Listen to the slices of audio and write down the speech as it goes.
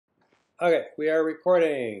Okay, we are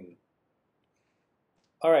recording.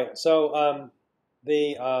 All right, so what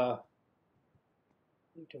are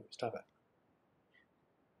you doing? Stop it.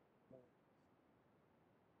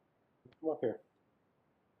 Come up here.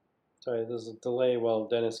 Sorry, there's a delay while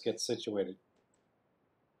Dennis gets situated.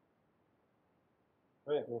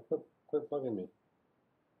 All right, well, quit bugging me.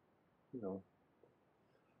 You know.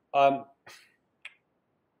 Um,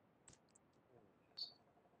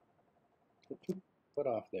 put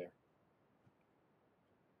off there.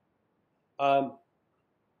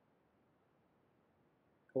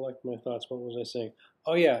 Collect my thoughts. What was I saying?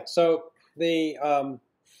 Oh yeah, so the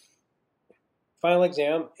final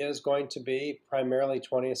exam is going to be primarily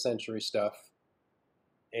 20th century stuff,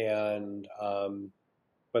 and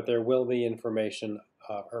but there will be information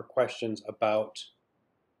or questions about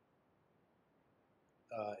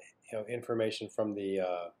uh, information from the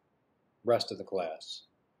rest of the class,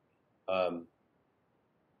 um,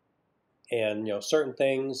 and certain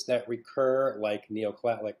things that recur, like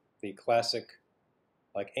like the classic,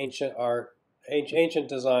 like ancient art, ancient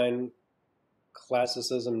design,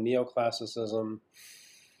 classicism, neoclassicism,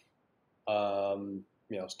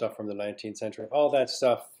 stuff from the 19th century. All that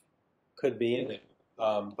stuff could be in it,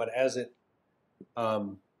 but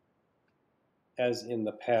um, as in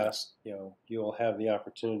the past, you'll have the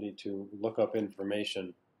opportunity to look up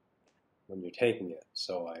information when you're taking it.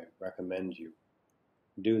 So I recommend you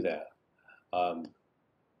do that.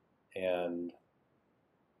 And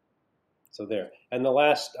so there. And the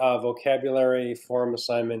last vocabulary form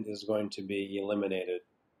assignment is going to be eliminated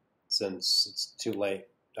since it's too late.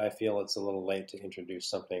 I feel it's a little late to introduce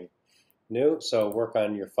something new. So work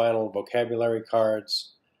on your final vocabulary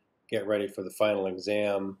cards. Get ready for the final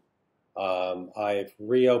exam. I've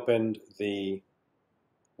reopened the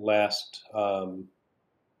last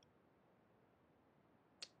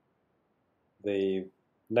the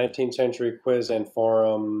 19th century quiz and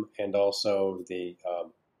forum, and also the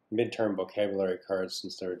midterm vocabulary cards,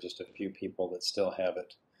 since there are just a few people that still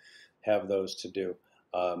have those to do.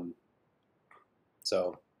 And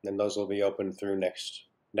those will be open through next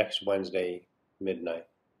Wednesday midnight.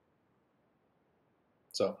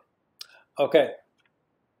 So, okay.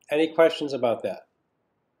 Any questions about that?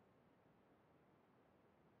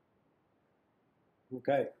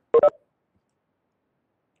 Okay.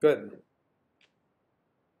 Good.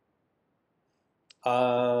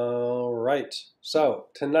 All right. So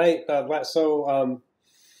tonight,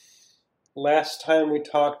 last time we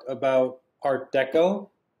talked about Art Deco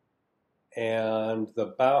and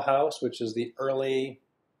the Bauhaus, which is the early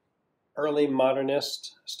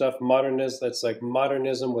modernist stuff. That's like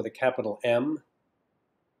modernism with a capital M.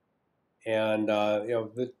 And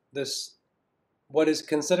this what is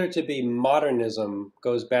considered to be modernism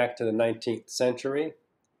goes back to the 19th century,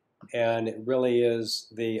 and it really is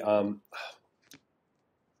the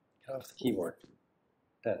get off the keyboard,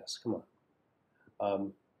 Dennis. Come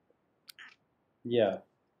on. Yeah,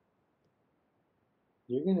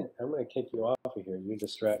 I'm gonna kick you off of here. You're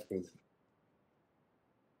distracting.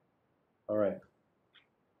 All right.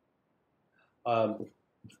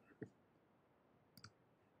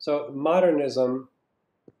 So modernism,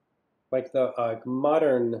 like the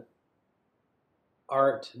modern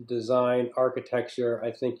art, design, architecture,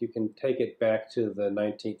 I think you can take it back to the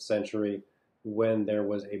 19th century when there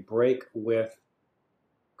was a break with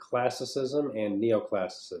classicism and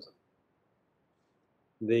neoclassicism.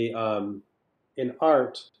 In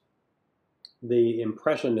art, the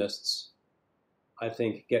Impressionists, I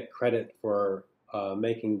think, get credit for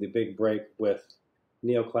making the big break with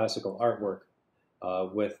neoclassical artwork,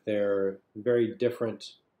 with their very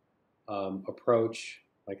different approach,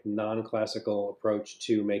 like non-classical approach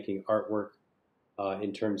to making artwork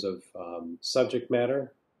in terms of subject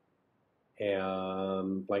matter,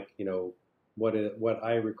 and what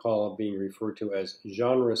I recall being referred to as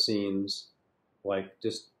genre scenes, like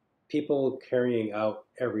just people carrying out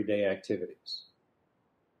everyday activities,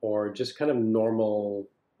 or just kind of normal,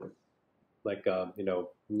 like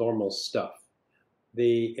normal stuff.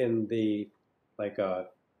 In the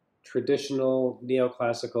traditional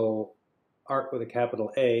neoclassical art with a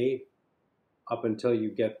capital A, up until you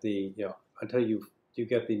get the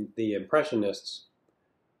Impressionists,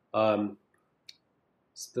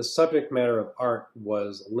 the subject matter of art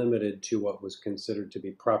was limited to what was considered to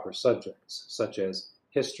be proper subjects, such as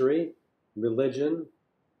history, religion,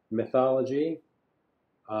 mythology,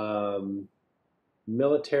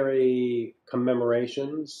 military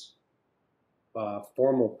commemorations,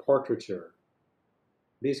 formal portraiture.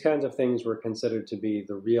 These kinds of things were considered to be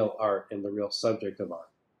the real art and the real subject of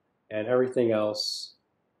art. And everything else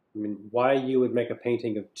I mean, why you would make a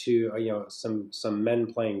painting of two, some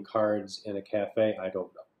men playing cards in a cafe, I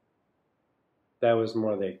don't know. That was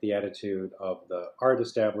more like the attitude of the art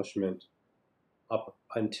establishment up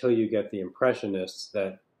until you get the Impressionists,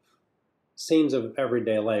 that scenes of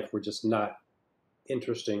everyday life were just not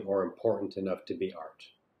interesting or important enough to be art.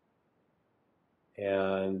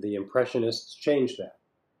 And the Impressionists changed that.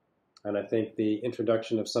 And I think the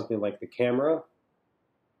introduction of something like the camera,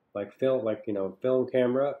 like film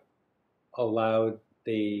camera, allowed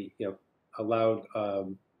the allowed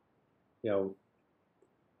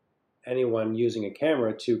anyone using a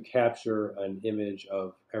camera to capture an image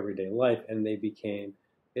of everyday life, and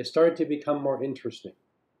it started to become more interesting.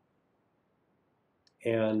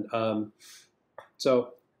 And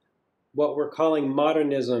so what we're calling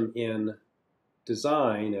modernism in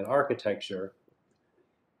design and architecture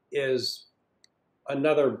is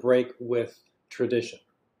another break with tradition.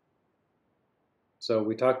 So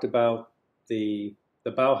we talked about the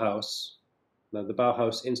Bauhaus, the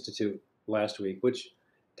Bauhaus Institute last week, which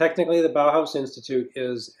technically the Bauhaus Institute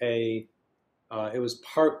is originally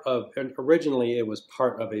it was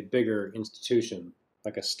part of a bigger institution,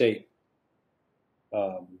 like a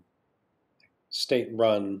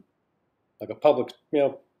state-run, like a public,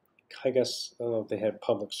 I guess, I don't know if they had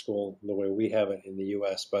public school the way we have it in the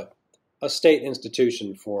U.S., but a state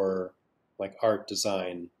institution for like art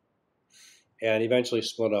design, and eventually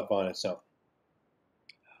split up on its own.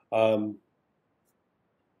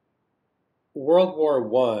 World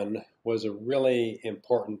War I was a really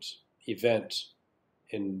important event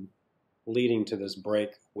in leading to this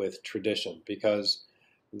break with tradition, because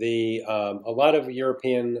a lot of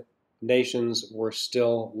European nations were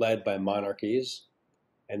still led by monarchies,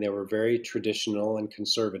 and they were very traditional and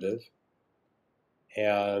conservative.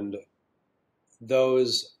 And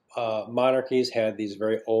those monarchies had these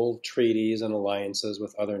very old treaties and alliances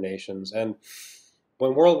with other nations. And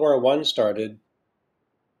when World War I started,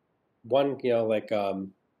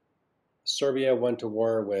 Serbia went to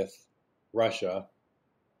war with Russia,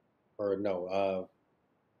 or no,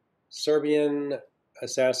 Serbian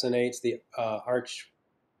assassinates the Archduke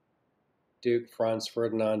Franz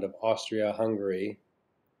Ferdinand of Austria-Hungary,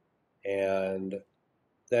 and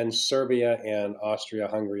then Serbia and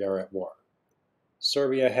Austria-Hungary are at war.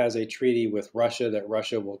 Serbia has a treaty with Russia that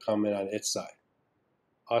Russia will come in on its side.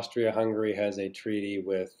 Austria-Hungary has a treaty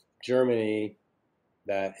with Germany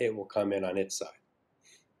that it will come in on its side.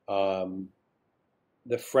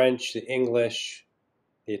 The French, the English,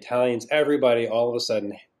 the Italians, everybody all of a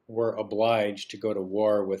sudden were obliged to go to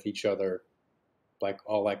war with each other, like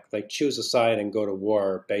choose a side and go to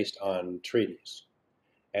war based on treaties.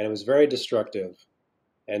 And it was very destructive.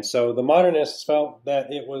 And so the modernists felt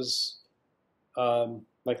that it was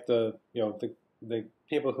like the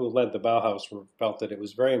people who led the Bauhaus felt that it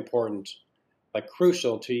was very important, like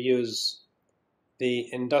crucial, to use the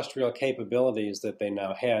industrial capabilities that they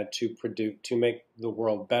now had to make the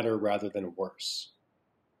world better rather than worse.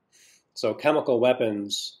 So chemical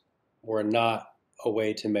weapons were not a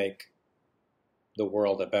way to make the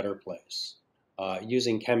world a better place.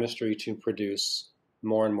 Using chemistry to produce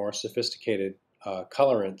more and more sophisticated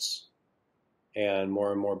colorants and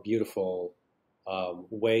more beautiful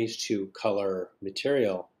ways to color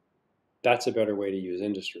material, that's a better way to use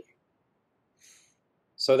industry.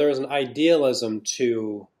 So there was an idealism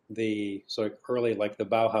to the sort of early, like the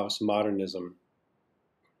Bauhaus modernism,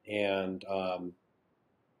 and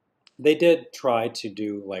they did try to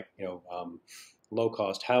do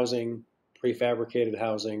low-cost housing, prefabricated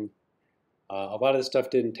housing. A lot of the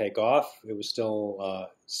stuff didn't take off. It was still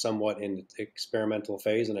somewhat in the experimental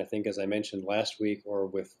phase, and I think, as I mentioned last week, or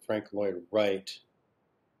with Frank Lloyd Wright,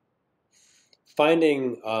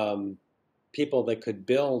 finding people that could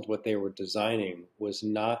build what they were designing was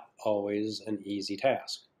not always an easy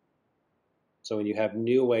task. So when you have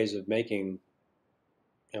new ways of making,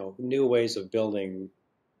 new ways of building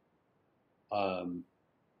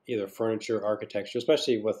either furniture, architecture,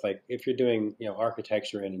 especially with if you're doing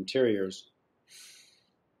architecture and interiors,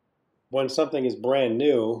 when something is brand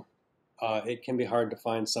new, it can be hard to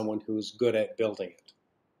find someone who's good at building it.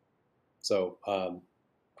 So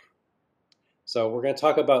we're going to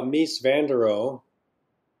talk about Mies van der Rohe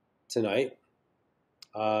tonight,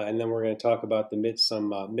 and then we're going to talk about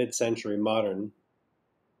some mid-century modern,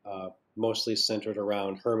 mostly centered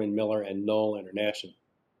around Herman Miller and Knoll International.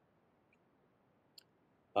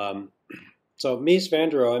 So Mies van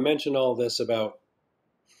der Rohe, I mentioned all this about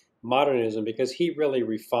modernism because he really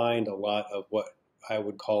refined a lot of what I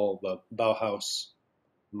would call the Bauhaus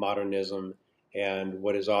modernism and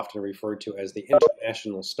what is often referred to as the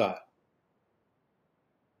international style.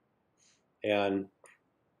 And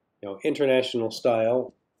International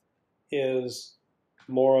style is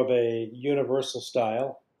more of a universal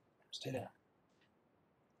style. Stay down.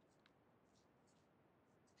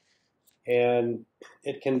 And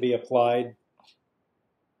it can be applied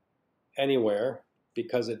anywhere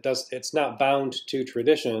because it's not bound to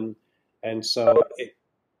tradition, and so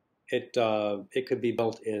it could be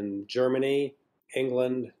built in Germany,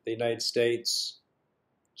 England, the United States,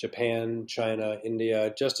 Japan, China,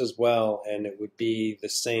 India, just as well, and it would be the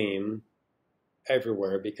same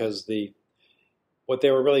everywhere because what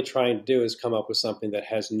they were really trying to do is come up with something that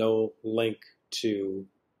has no link to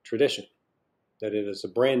tradition, that it is a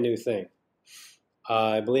brand new thing.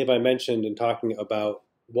 I believe I mentioned in talking about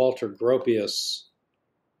Walter Gropius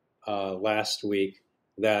last week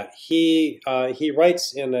that he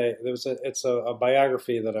writes in a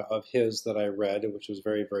biography of his that I read, which was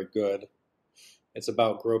very, very good. It's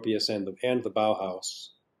about Gropius and the Bauhaus,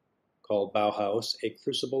 called Bauhaus: A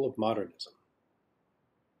Crucible of Modernism.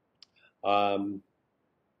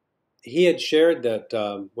 He had shared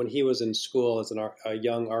that when he was in school as a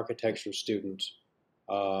young architecture student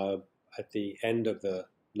at the end of the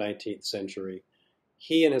 19th century,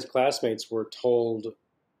 he and his classmates were told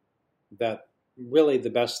that really the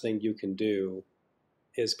best thing you can do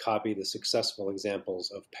is copy the successful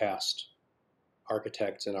examples of past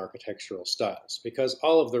architects and architectural styles, because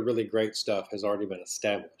all of the really great stuff has already been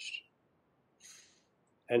established.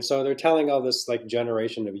 And so they're telling all this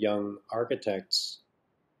generation of young architects,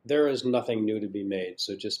 there is nothing new to be made,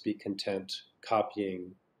 so just be content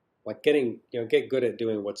copying, get good at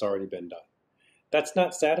doing what's already been done. That's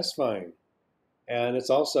not satisfying. And it's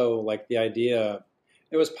also the idea,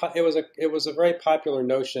 it was a very popular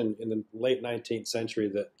notion in the late 19th century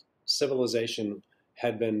that civilization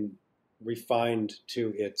had been refined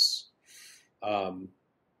to its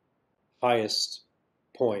highest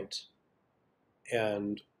point,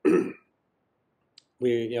 and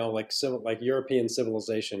European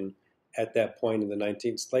civilization at that point in the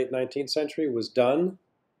late 19th century was done.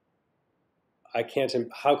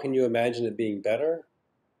 How can you imagine it being better?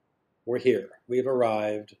 We're here. We've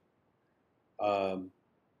arrived.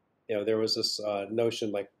 There was this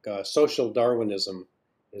notion social Darwinism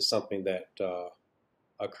is something that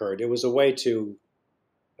occurred. It was a way to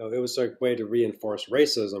reinforce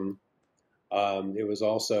racism. It was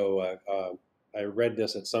also I read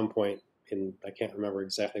this at some point I can't remember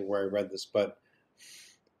exactly where I read this, but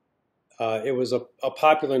it was a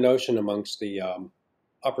popular notion amongst the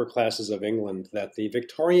upper classes of England that the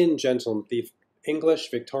English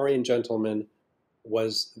Victorian gentleman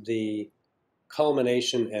was the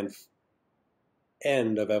culmination and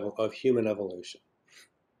end of human evolution.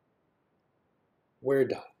 We're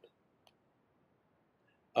done.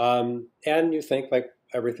 And you think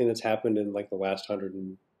everything that's happened in the last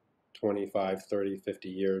 125, 30, 50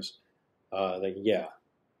 years, yeah,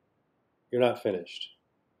 you're not finished.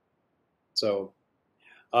 So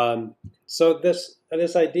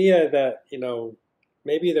this idea that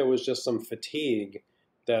maybe there was just some fatigue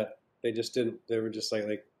that they were just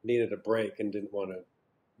needed a break and didn't want to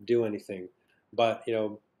do anything. But there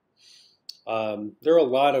are a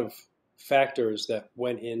lot of factors that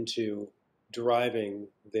went into driving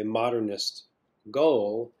the modernist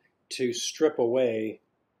goal to strip away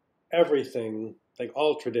everything,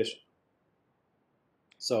 all tradition.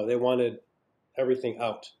 So they wanted everything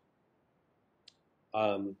out.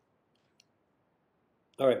 All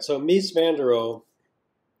right, so Mies van der Rohe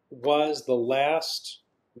was the last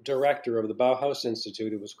director of the Bauhaus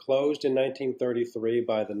Institute. It was closed in 1933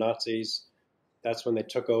 by the Nazis. That's when they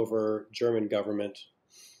took over German government.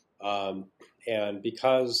 And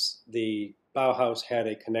because the Bauhaus had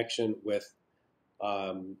a connection with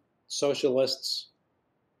socialists,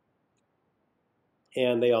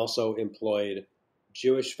 and they also employed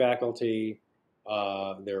Jewish faculty,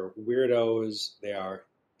 they're weirdos, they are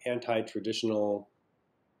anti-traditional.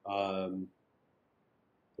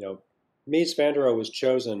 Mies van der Rohe was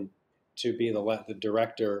chosen to be the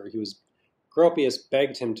director. Gropius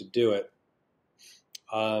begged him to do it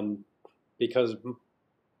because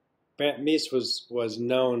Mies was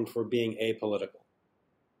known for being apolitical.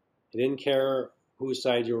 He didn't care whose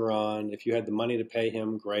side you were on. If you had the money to pay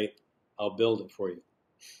him, great, I'll build it for you.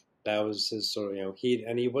 That was his sort of,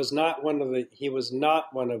 he was not one of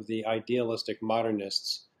the idealistic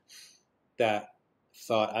modernists that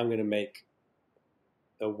thought, I'm going to make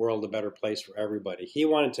the world a better place for everybody. He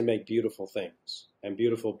wanted to make beautiful things and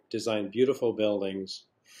design beautiful buildings.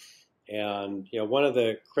 And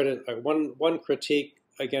one critique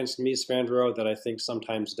against Mies van der Rohe that I think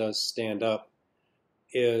sometimes does stand up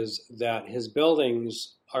is that his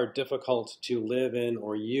buildings are difficult to live in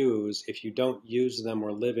or use if you don't use them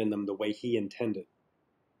or live in them the way he intended.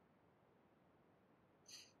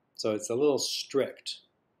 So it's a little strict.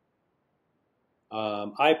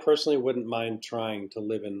 I personally wouldn't mind trying to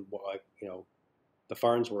live in, the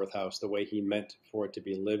Farnsworth house the way he meant for it to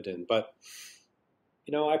be lived in. But,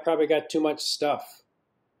 I probably got too much stuff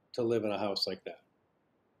to live in a house like that.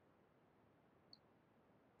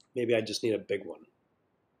 Maybe I just need a big one.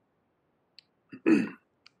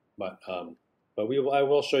 But I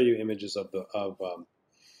will show you images of the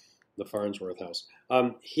Farnsworth house.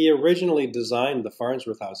 He originally designed the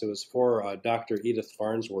Farnsworth house. It was for Dr. Edith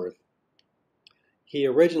Farnsworth. He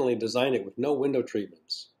originally designed it with no window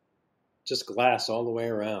treatments, just glass all the way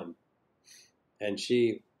around. And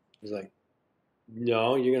she was like,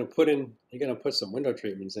 "No, you're gonna put some window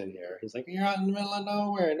treatments in here." He's like, "You're out in the middle of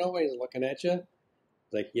nowhere. Nobody's looking at you."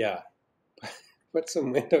 Like, yeah, put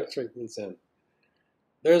some window treatments in.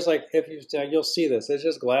 There's like, you'll see this. There's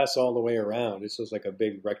just glass all the way around. It's just like a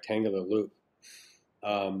big rectangular loop,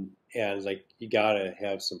 and it's like you gotta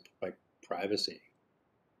have some like privacy.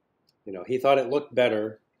 He thought it looked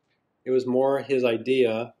better. It was more his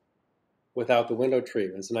idea without the window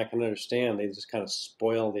treatments, and I can understand they just kind of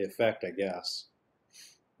spoil the effect, I guess.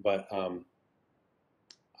 But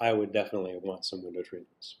I would definitely want some window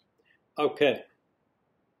treatments. Okay.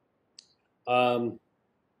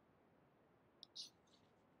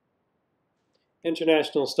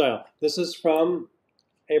 International style. This is from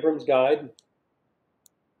Abram's Guide.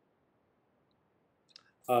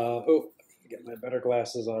 Get my better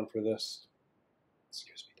glasses on for this.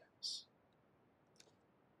 Excuse me, Dennis.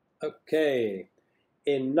 Okay.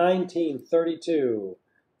 In 1932,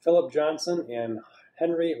 Philip Johnson and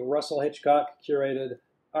Henry Russell Hitchcock curated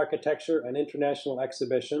Architecture, an International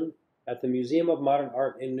Exhibition at the Museum of Modern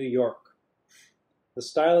Art in New York. The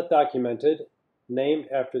style it documented, named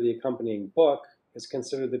after the accompanying book, is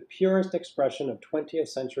considered the purest expression of 20th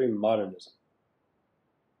century modernism.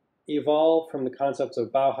 Evolved from the concepts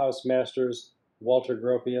of Bauhaus masters Walter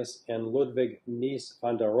Gropius and Ludwig Mies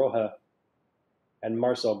van der Rohe and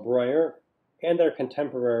Marcel Breuer, and their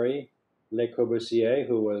contemporary Le Corbusier,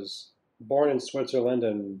 who was born in Switzerland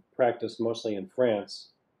and practiced mostly in France.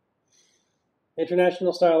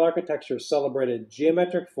 International style architecture celebrated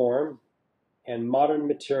geometric form and modern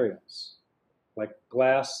materials like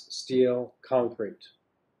glass, steel, concrete.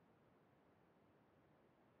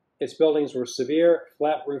 Its buildings were severe,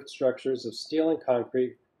 flat-roofed structures of steel and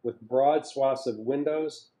concrete with broad swaths of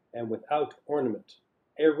windows and without ornament,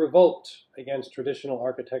 a revolt against traditional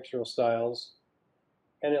architectural styles,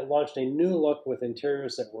 and it launched a new look with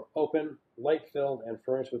interiors that were open, light-filled, and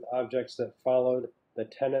furnished with objects that followed the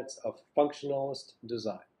tenets of functionalist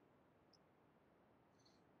design.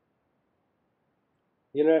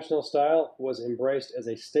 The international style was embraced as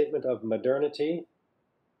a statement of modernity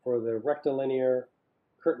for the rectilinear,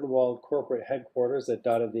 curtain-walled corporate headquarters that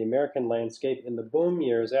dotted the American landscape in the boom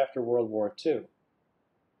years after World War II.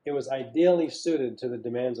 It was ideally suited to the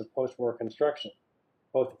demands of post-war construction,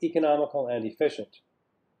 both economical and efficient.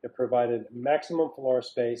 It provided maximum floor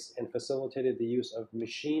space and facilitated the use of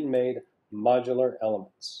machine-made modular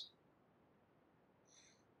elements.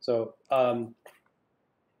 So,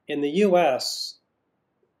 in the U.S.,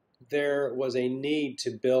 there was a need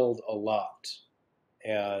to build a lot.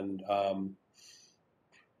 And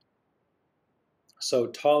so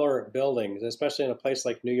taller buildings, especially in a place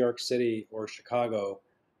like New York City or Chicago,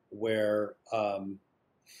 where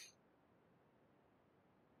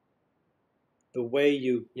the way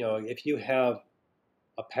if you have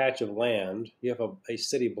a patch of land, you have a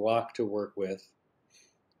city block to work with,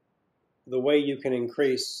 the way you can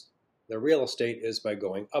increase the real estate is by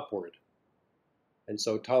going upward. And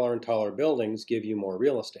so taller and taller buildings give you more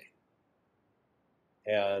real estate.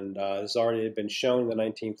 And this already had been shown in the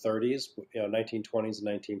 1930s, 1920s and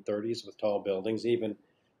 1930s with tall buildings, even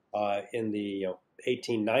in the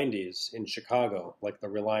 1890s in Chicago, like the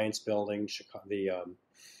Reliance Building,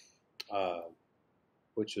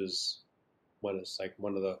 which was one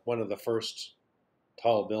of the first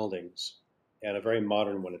tall buildings, and a very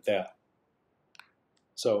modern one at that.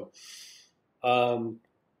 So,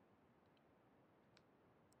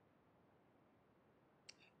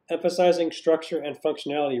 emphasizing structure and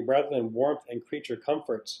functionality rather than warmth and creature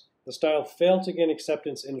comforts, the style failed to gain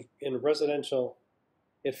acceptance in residential.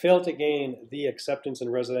 It failed to gain the acceptance in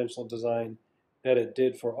residential design that it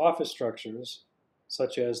did for office structures,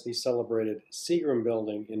 such as the celebrated Seagram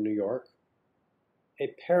Building in New York,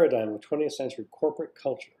 a paradigm of 20th century corporate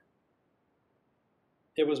culture.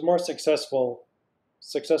 It was more successful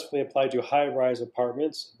successfully applied to high-rise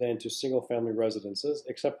apartments than to single-family residences,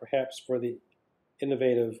 except perhaps for the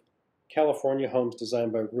innovative California homes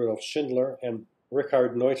designed by Rudolf Schindler and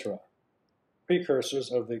Richard Neutra,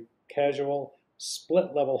 precursors of the casual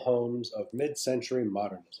split-level homes of mid-century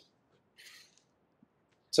modernism.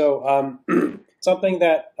 So something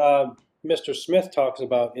that Mr. Smith talks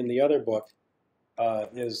about in the other book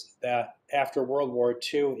is that after World War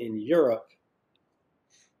II in Europe,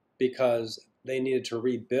 because they needed to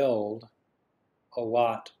rebuild a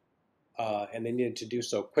lot and they needed to do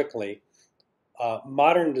so quickly,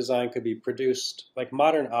 modern design could be produced, like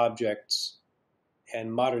modern objects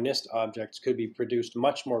and modernist objects could be produced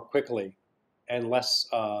much more quickly and less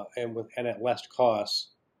and at less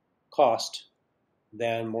cost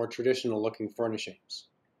than more traditional looking furnishings.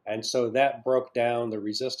 And so that broke down the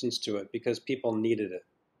resistance to it because people needed it.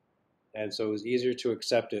 And so it was easier to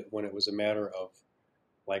accept it when it was a matter of,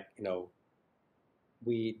 like,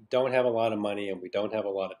 we don't have a lot of money and we don't have a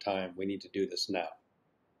lot of time. We need to do this now.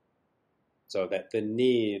 So that the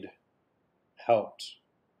need helped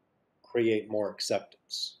create more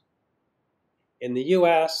acceptance. In the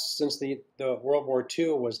U.S., since the World War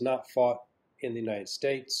II was not fought in the United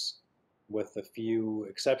States, with a few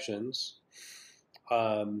exceptions,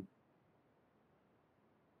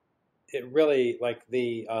 it really, like,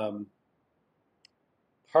 the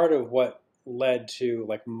part of what led to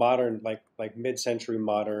like modern, like mid-century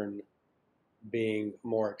modern being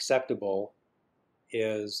more acceptable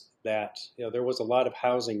is that there was a lot of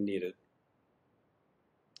housing needed,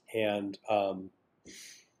 and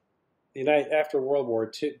after World War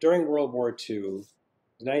II, during World War II,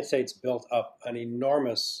 the United States built up an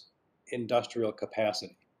enormous industrial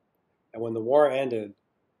capacity, and when the war ended,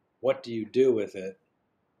 what do you do with it?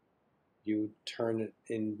 You turn it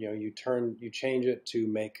in, you change it to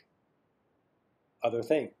make other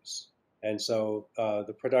things, and so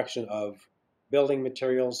the production of building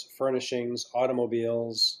materials, furnishings,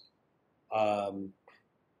 automobiles, all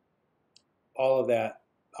of that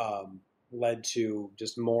led to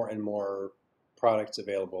just more and more products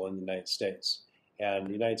available in the United States. And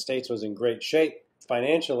the United States was in great shape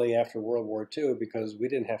financially after World War II because we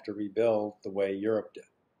didn't have to rebuild the way Europe did.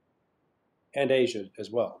 And Asia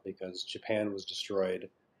as well, because Japan was destroyed.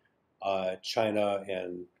 China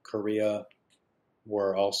and Korea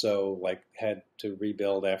were also had to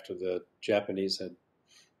rebuild after the Japanese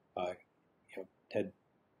had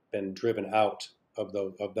been driven out of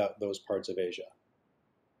those parts of Asia.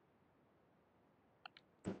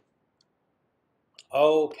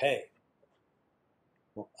 Okay.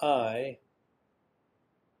 Well, I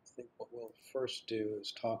think what we'll first do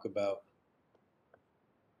is talk about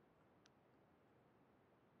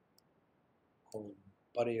old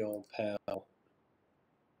buddy, old pal,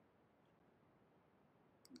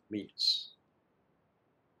 meats.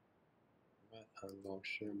 I'm going to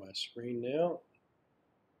share my screen now.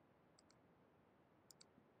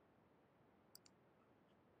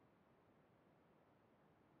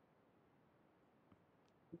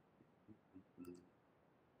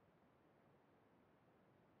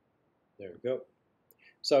 There we go.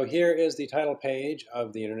 So here is the title page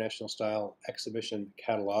of the International Style Exhibition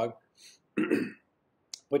Catalog,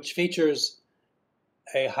 which features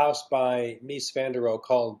a house by Mies van der Rohe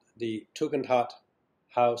called the Tugendhat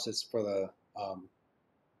House. It's for the,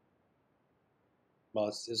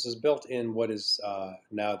 this is built in what is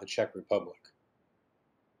now the Czech Republic.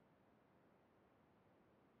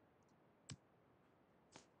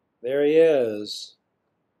 There he is,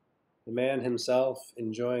 the man himself,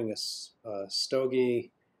 enjoying a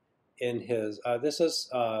stogie in his. This is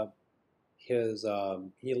his.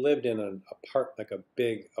 He lived in a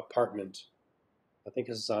big apartment. I think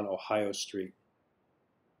this is on Ohio Street,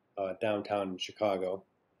 downtown Chicago.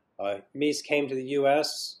 Mies came to the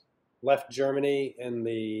U.S., left Germany in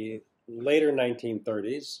the later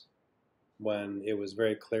 1930s, when it was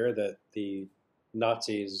very clear that the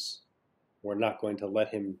Nazis were not going to let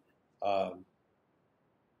him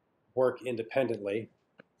work independently.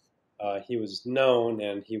 He was known,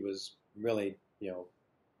 and he was really,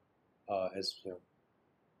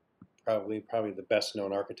 probably the best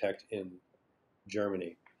known architect in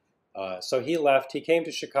Germany. So he left. He came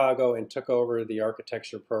to Chicago and took over the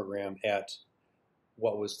architecture program at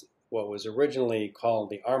what was originally called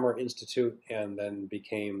the Armour Institute and then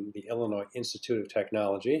became the Illinois Institute of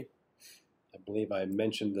Technology. I believe I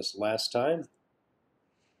mentioned this last time.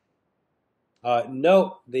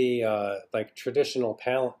 Note the traditional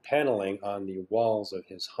paneling on the walls of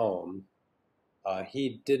his home.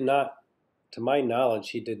 He did not, to my knowledge,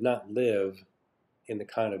 he did not live in the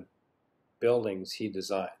kind of buildings he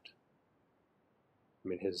designed. I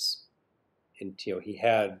mean, his he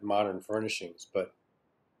had modern furnishings, but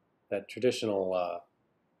that traditional,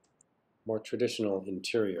 more traditional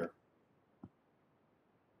interior.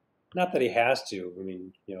 Not that he has to. I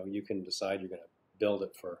mean, you can decide you're going to build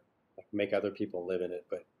it for, like, make other people live in it,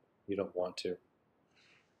 but you don't want to.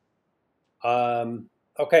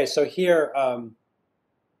 Okay, so here,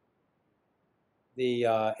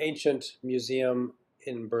 the Ancient Museum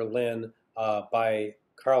in Berlin by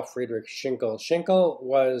Carl Friedrich Schinkel. Schinkel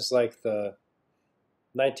was like the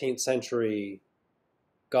 19th century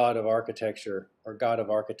god of architecture or god of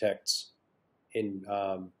architects in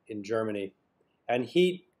Germany, and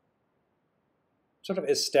he sort of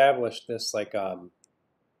established this like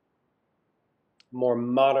more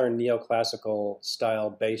modern neoclassical style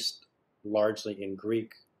based largely in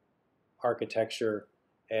Greek architecture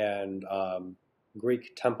and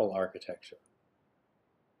Greek temple architecture.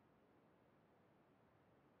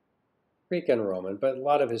 Greek and Roman, but a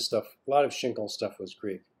lot of his stuff, a lot of Schinkel's stuff was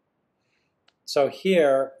Greek. So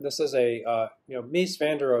here, this is a, Mies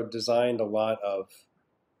van der Rohe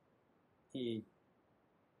he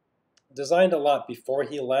designed a lot before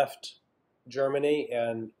he left Germany,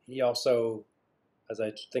 and he also, as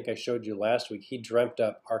I think I showed you last week, he dreamt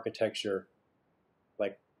up architecture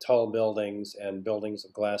like tall buildings and buildings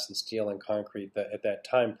of glass and steel and concrete that at that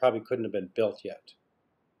time probably couldn't have been built yet.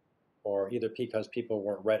 Or either because people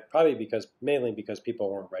weren't ready, mainly because people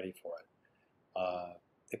weren't ready for it.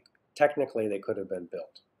 Technically, they could have been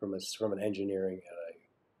built from an engineering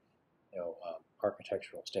and a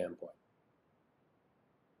architectural standpoint.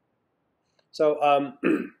 So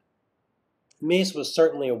Mies was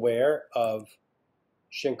certainly aware of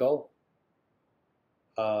Schinkel,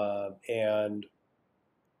 and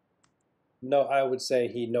I would say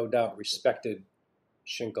he no doubt respected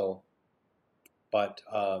Schinkel, but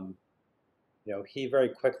he very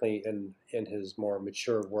quickly in his more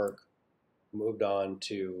mature work moved on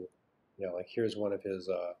to, like here's one of his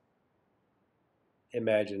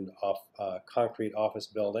imagined concrete office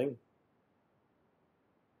building.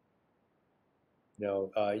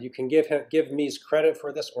 You can give Mies credit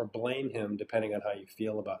for this or blame him depending on how you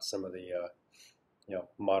feel about some of the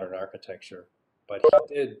modern architecture, but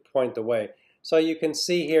he did point the way. So you can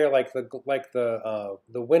see here, like the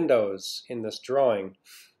windows in this drawing.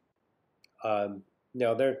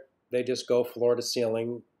 They just go floor to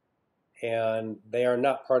ceiling, and they are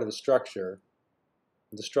not part of the structure.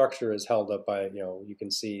 The structure is held up by, you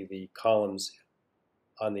can see the columns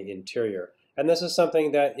on the interior. And this is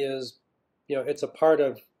something that is, it's a part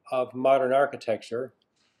of modern architecture.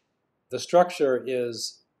 The structure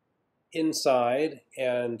is inside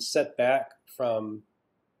and set back from,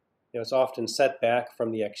 it's often set back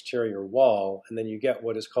from the exterior wall, and then you get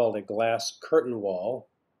what is called a glass curtain wall.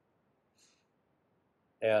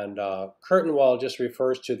 And curtain wall just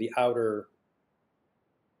refers to the outer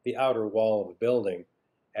wall of a building,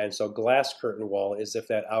 and so glass curtain wall is if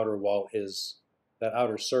that outer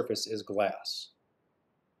surface is glass.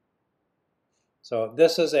 So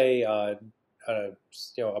this is a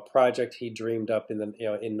project he dreamed up in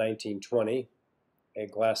 1920, a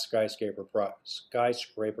glass skyscraper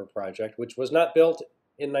project, which was not built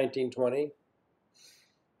in 1920.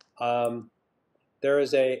 There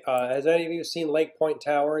is has any of you seen Lake Point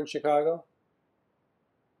Tower in Chicago?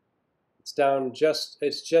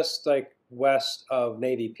 It's just like west of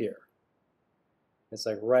Navy Pier. It's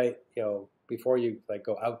like right, before you like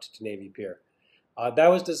go out to Navy Pier. That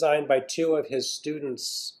was designed by two of his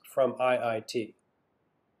students from IIT.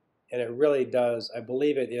 And it really does, I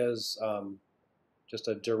believe it is just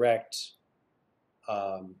a direct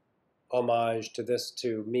homage to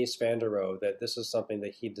Mies van der Rohe, that this is something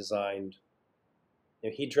that he designed.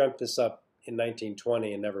 He dreamt this up in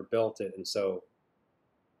 1920 and never built it, and so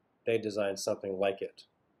they designed something like it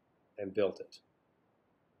and built it.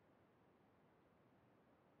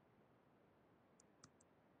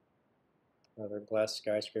 Another glass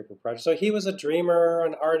skyscraper project. So he was a dreamer,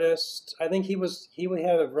 an artist. I think he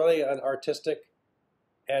had an artistic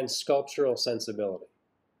and sculptural sensibility.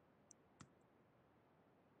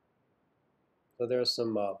 So there's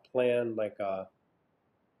some plans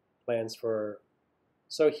for.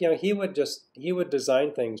 So he would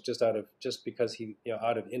design things just because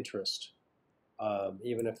out of interest,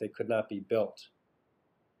 even if they could not be built.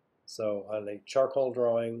 So on a charcoal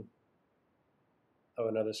drawing of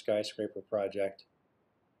another skyscraper project.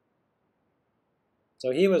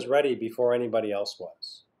 So he was ready before anybody else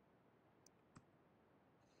was.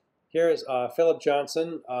 Here's Philip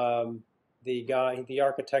Johnson, the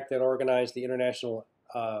architect that organized the International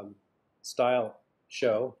Style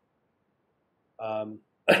Show. And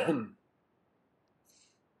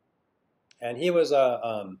he was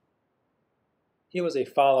he was a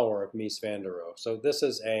follower of Mies van der Rohe. So this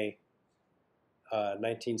is a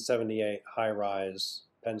 1978 high-rise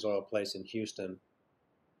Pennzoil Place in Houston.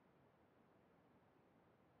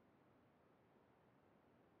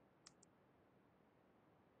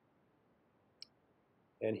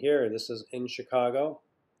 And here, this is in Chicago,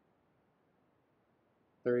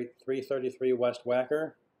 333 West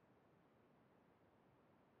Wacker.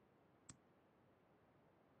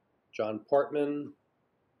 John Portman,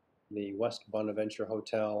 the West Bonaventure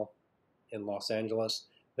Hotel in Los Angeles.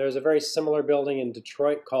 There's a very similar building in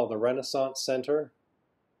Detroit called the Renaissance Center,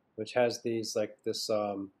 which has these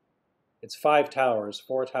it's 5 towers,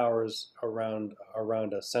 4 towers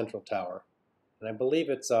around a central tower. And I believe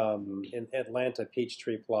it's in Atlanta,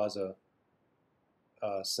 Peachtree Plaza,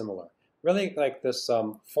 similar. Really like this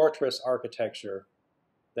fortress architecture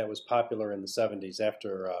that was popular in the 70s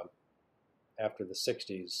after the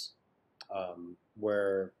 60s,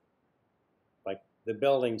 where like the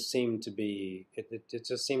buildings seemed to be, it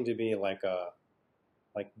just seemed to be like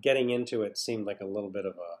getting into it seemed like a little bit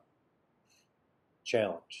of a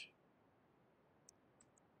challenge.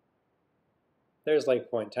 There's Lake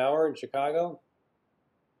Point Tower in Chicago.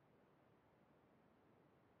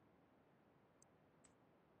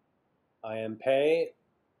 I.M. Pei,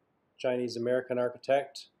 Chinese American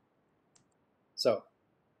architect. So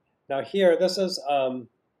now here, this is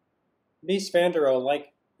Mies van der Rohe,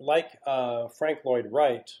 like Frank Lloyd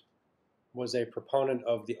Wright, was a proponent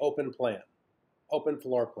of the open plan, open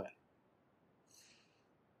floor plan.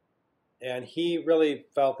 And he really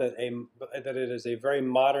felt that that it is a very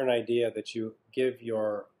modern idea that you give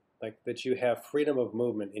that you have freedom of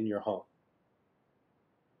movement in your home.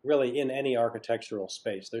 Really, in any architectural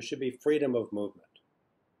space, there should be freedom of movement.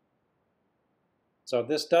 So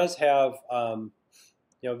this does have,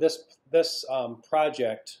 this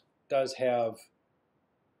project does have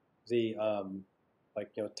the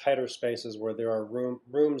tighter spaces where there are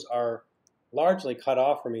rooms are largely cut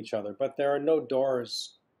off from each other, but there are no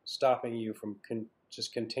doors stopping you from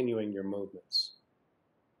just continuing your movements.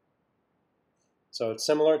 So it's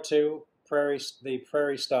similar to the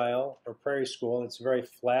Prairie style or Prairie School. It's very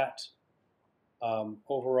flat,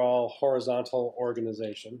 overall horizontal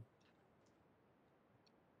organization.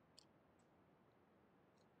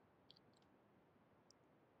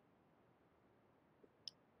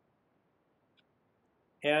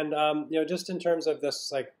 And just in terms of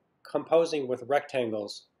this, like composing with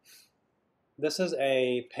rectangles, this is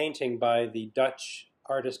a painting by the Dutch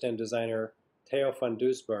artist and designer Theo van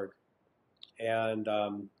Doesburg, and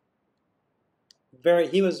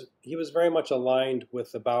he was very much aligned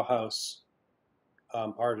with the Bauhaus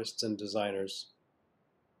artists and designers.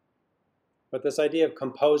 But this idea of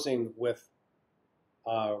composing with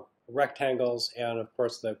rectangles and, of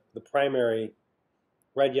course, the primary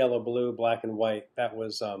red, yellow, blue, black, and white, that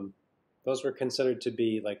was those were considered to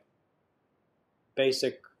be like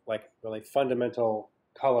basic, like really fundamental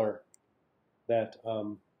color that what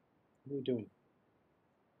are you doing?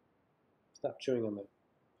 Stop chewing on that.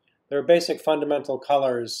 There are basic fundamental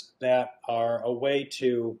colors that are a way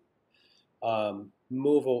to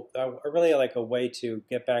really like a way to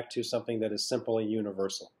get back to something that is simple and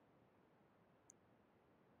universal,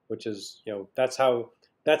 which is, that's how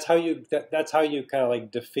you kind of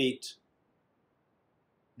like defeat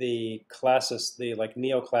the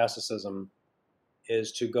neoclassicism,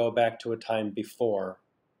 is to go back to a time before,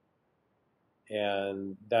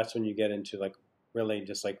 and that's when you get into like really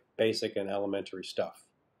just like basic and elementary stuff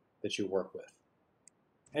that you work with,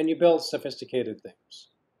 and you build sophisticated things.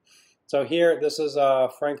 So here, this is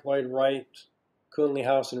Frank Lloyd Wright, Coonley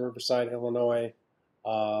House in Riverside, Illinois,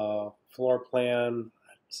 floor plan.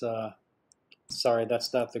 Sorry,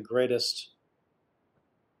 that's not the greatest,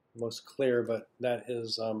 most clear, but that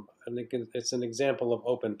is, I think it's an example of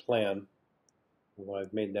open plan. Well,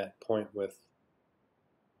 I've made that point with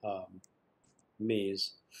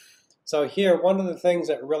Mies. So here, one of the things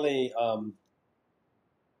that really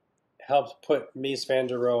helped put Mies van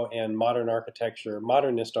der Rohe and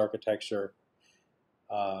modernist architecture,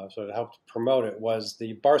 sort of helped promote it, was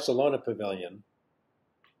the Barcelona Pavilion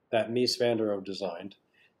that Mies van der Rohe designed.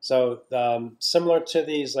 So similar to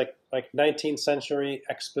these like 19th century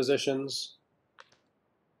expositions,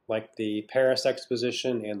 like the Paris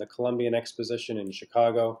Exposition and the Columbian Exposition in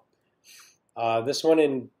Chicago. This one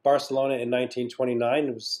in Barcelona in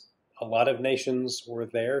 1929, a lot of nations were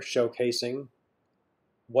there showcasing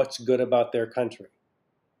what's good about their country.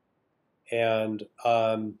 And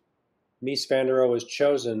Mies van der Rohe was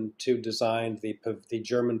chosen to design the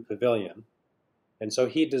German pavilion. And so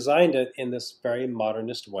he designed it in this very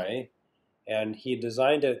modernist way. And he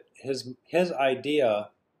designed it, his idea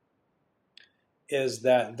is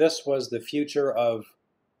that this was the future of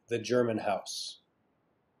the German house.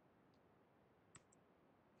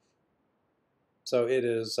 So it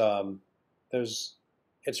is,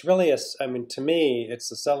 it's really I mean, to me,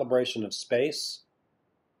 it's a celebration of space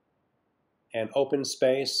and open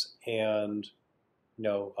space and, you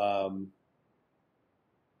know,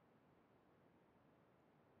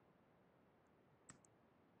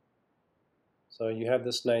 so you have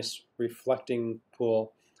this nice reflecting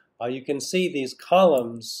pool. You can see these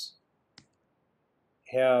columns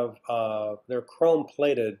have, they're chrome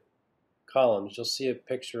plated columns. You'll see a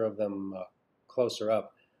picture of them closer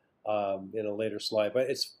up in a later slide. But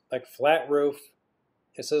it's like flat roof.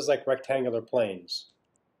 It says like rectangular planes.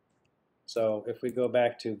 So if we go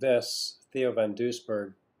back to this, Theo van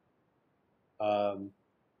Doesburg,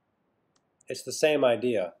 it's the same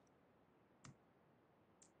idea.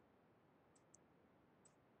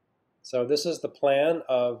 So this is the plan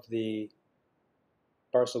of the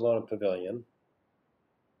Barcelona pavilion.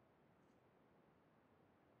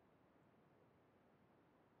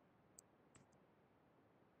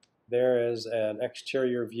 There is an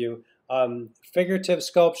exterior view. Figurative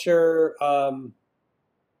sculpture,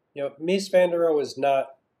 you know, Mies van der Rohe was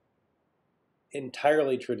not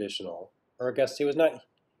entirely traditional, or I guess he was not,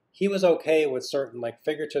 he was okay with certain, like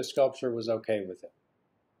figurative sculpture was okay with it.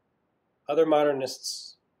 Other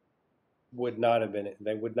modernists would not have been,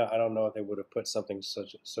 they would not, I don't know if they would have put something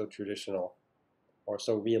so traditional or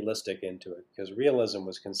so realistic into it, because realism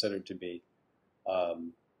was considered to be,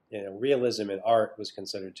 you know, realism in art was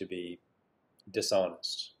considered to be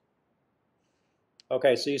dishonest.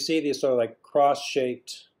 Okay, so you see these sort of like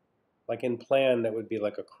cross-shaped, like in plan that would be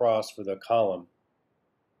like a cross for the column,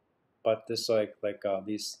 but this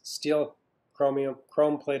these steel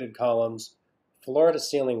chrome-plated columns,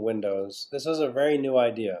 floor-to-ceiling windows. This is a very new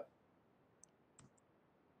idea.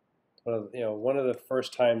 One of the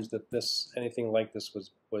first times that anything like this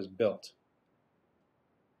was built.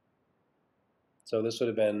 So this would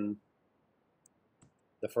have been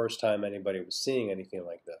the first time anybody was seeing anything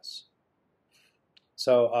like this.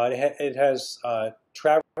 So it has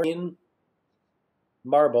travertine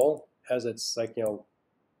marble as its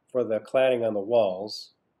for the cladding on the walls.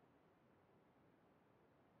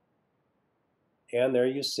 And there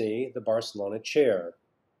you see the Barcelona chair,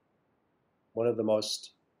 one of the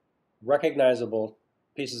most recognizable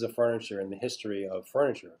pieces of furniture in the history of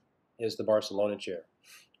furniture is the Barcelona chair.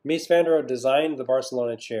 Mies van der Rohe designed the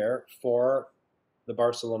Barcelona chair for the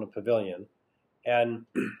Barcelona pavilion, and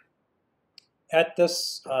at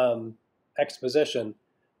this exposition,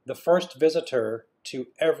 the first visitor to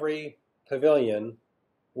every pavilion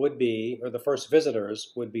would be, or the first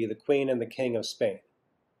visitors would be the Queen and the King of Spain.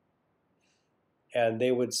 And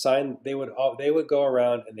they would go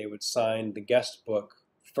around and they would sign the guest book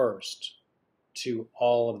first to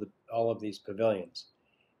all of these pavilions.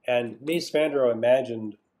 And Mies van der Rohe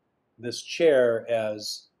imagined this chair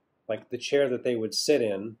as like the chair that they would sit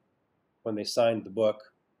in when they signed the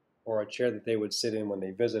book, or a chair that they would sit in when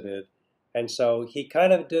they visited. And so he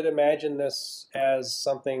kind of did imagine this as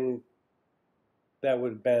something that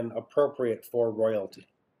would have been appropriate for royalty.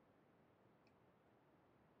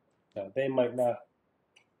 Now, they might not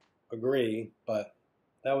agree, but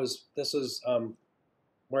this is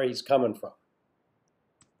where he's coming from.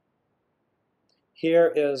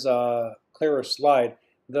 Here is a clearer slide.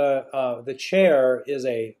 The chair is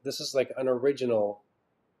this is like an original.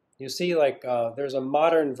 You see, like there's a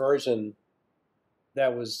modern version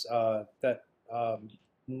that was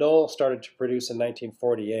Knoll started to produce in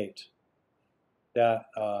 1948. That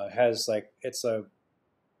has like it's a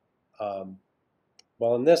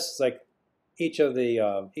well, in this like each of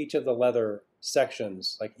the leather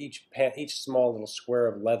sections, like each small little square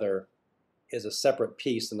of leather is a separate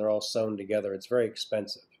piece, and they're all sewn together. It's very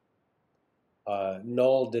expensive.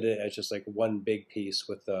 Knoll did it as just like one big piece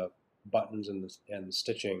with the buttons and the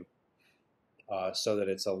stitching, so that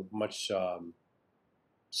it's a much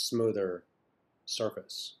smoother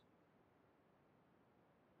surface.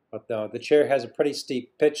 But the chair has a pretty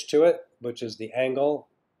steep pitch to it, which is the angle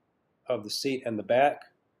of the seat and the back.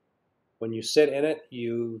 When you sit in it,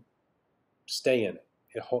 you stay in it.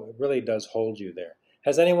 It really does hold you there.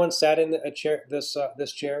 Has anyone sat in a chair? This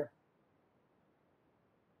chair?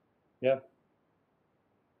 Yeah.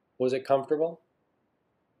 Was it comfortable?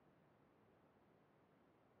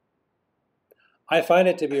 I find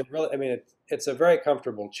it to be really. I mean, it's a very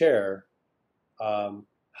comfortable chair.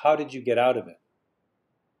 How did you get out of it?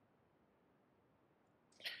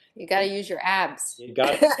 You got to use your abs. You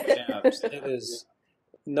got to use your abs. It is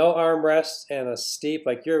no armrests and a steep,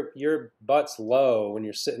 like your butt's low when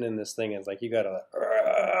you're sitting in this thing. It's like you got to.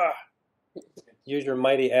 use your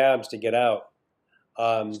mighty abs to get out.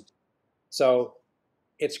 So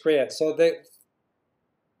it's great. So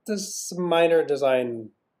there's some minor design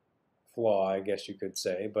flaw, I guess you could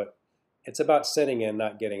say, but it's about sitting in,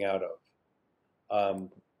 not getting out of.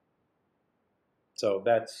 So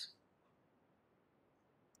that's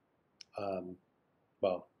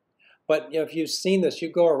well, but if you've seen this,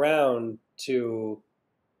 you go around to,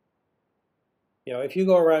 if you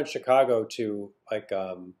go around Chicago to like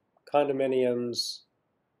condominiums,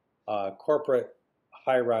 corporate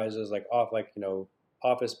high rises, like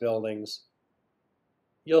office buildings,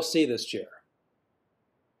 you'll see this chair.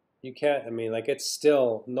 You can't. I mean, like it's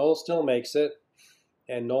still Knoll still makes it,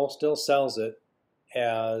 and Knoll still sells it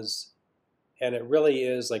as, and it really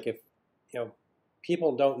is like if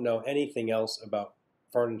people don't know anything else about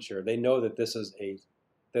furniture, they know that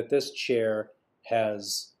this chair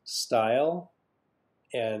has style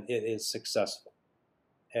and it is successful.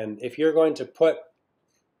 And if you want to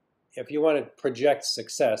project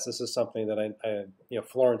success, this is something that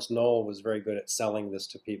Florence Knoll was very good at selling this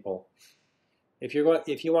to people. If you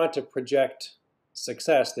want to project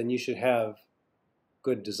success, then you should have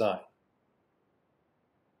good design.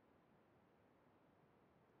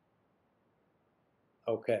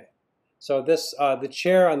 Okay, so this the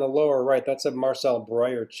chair on the lower right, that's a Marcel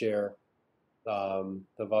Breuer chair, the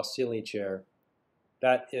Vasily chair.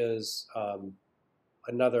 That is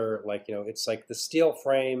another, it's like the steel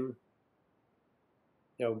frame.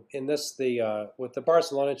 In this with the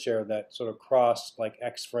Barcelona chair, that sort of crossed like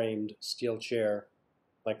X-framed steel chair,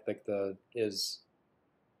 like the is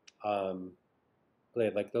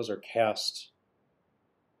like those are cast,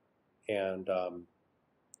 and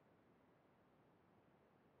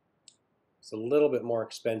it's a little bit more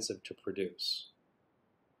expensive to produce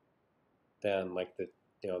than like the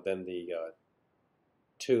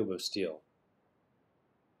tube of steel.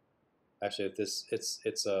 Actually,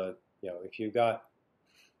 it's a if you got,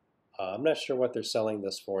 I'm not sure what they're selling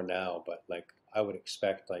this for now, but like I would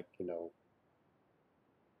expect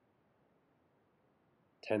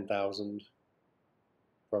 10,000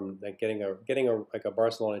 from like getting a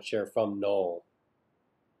Barcelona chair from Knoll.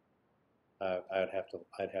 I'd have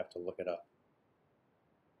to look it up.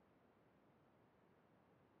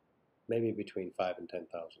 Maybe between 5 and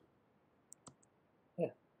 10,000. Yeah.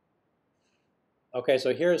 Okay,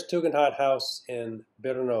 so here's Tugendhat House in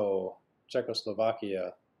Brno,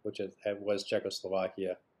 Czechoslovakia, which was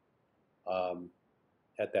Czechoslovakia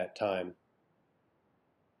at that time.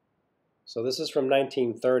 So this is from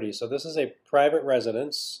 1930. So this is a private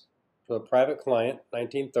residence for a private client,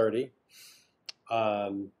 1930.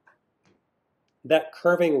 That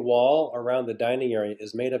curving wall around the dining area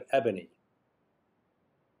is made of ebony.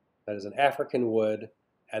 That is an African wood,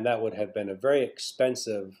 and that would have been a very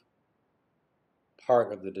expensive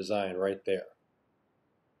part of the design right there.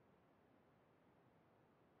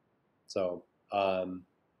 So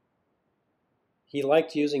he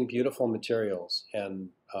liked using beautiful materials, and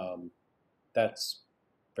that's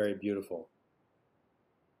very beautiful.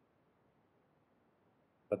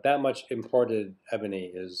 But that much imported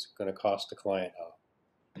ebony is going to cost the client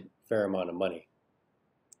a fair amount of money.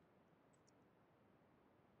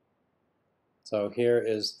 So here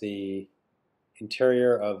is the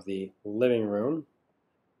interior of the living room.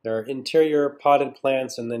 There are interior potted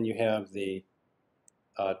plants, and then you have the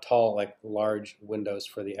tall, like large windows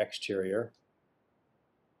for the exterior.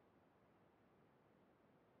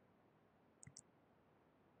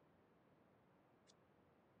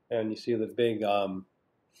 And you see the big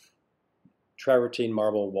travertine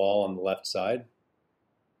marble wall on the left side.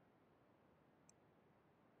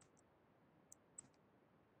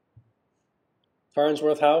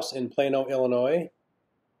 Farnsworth House in Plano, Illinois,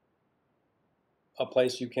 a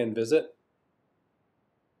place you can visit.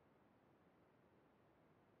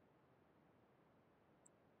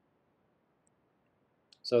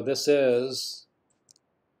 So this is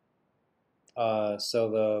like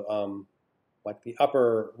the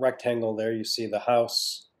upper rectangle there. You see the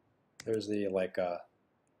house. There's the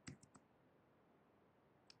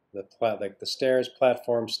the stairs,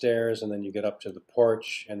 platform stairs, and then you get up to the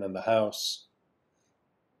porch, and then the house.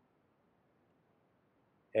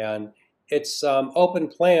 And it's open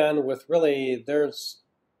plan with really, there's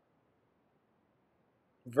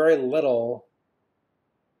very little,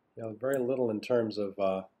 very little in terms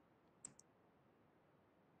of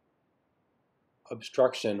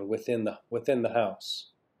obstruction within the house.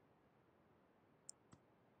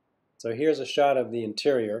 So here's a shot of the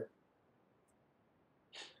interior.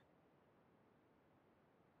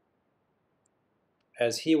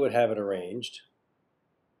 As he would have it arranged.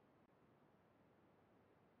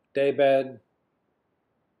 Daybed,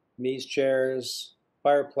 Mies chairs,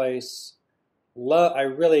 fireplace. I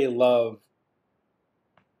really love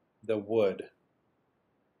the wood.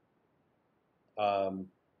 Um,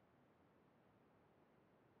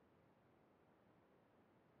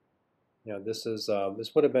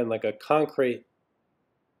 this would have been like a concrete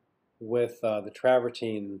with the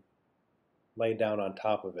travertine laid down on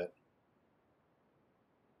top of it.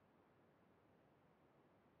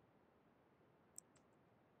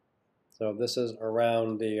 So this is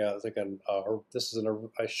around the this is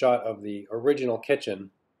a shot of the original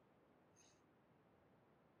kitchen.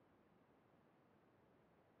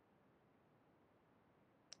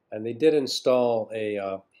 And they did install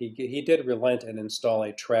he did relent and install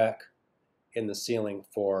a track in the ceiling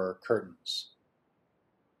for curtains.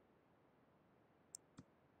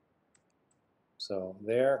 So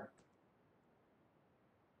there.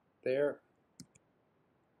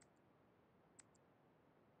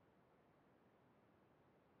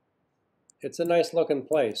 It's a nice looking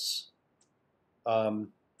place. Um,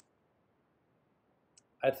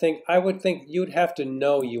 I would think you'd have to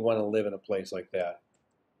know you want to live in a place like that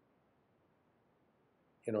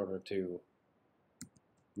in order to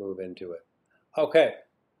move into it. Okay.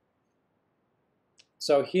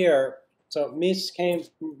 So Mies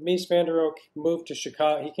van der Rohe moved to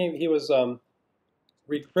Chicago. He was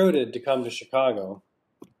recruited to come to Chicago.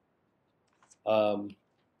 To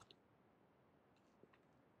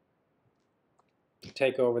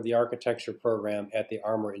take over the architecture program at the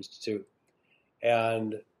Armour Institute.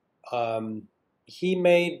 And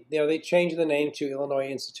they changed the name to Illinois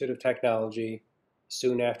Institute of Technology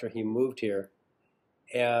soon after he moved here.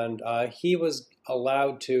 And he was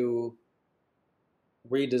allowed to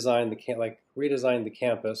redesign the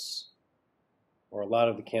campus, or a lot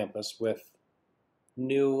of the campus, with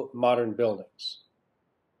new modern buildings.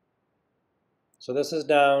 So this is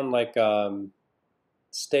down like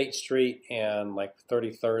State Street and like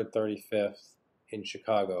 33rd, 35th in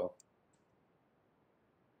Chicago.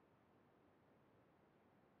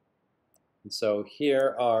 And so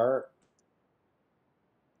here are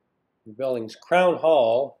the buildings. Crown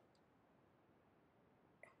Hall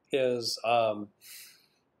is Crown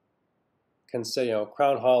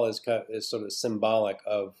Hall is sort of symbolic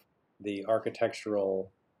of the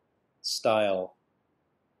architectural style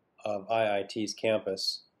of IIT's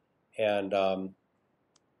campus, and you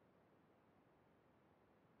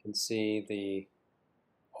can see the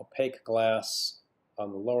opaque glass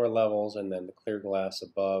on the lower levels and then the clear glass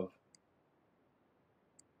above.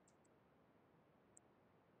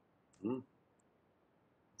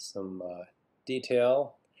 Some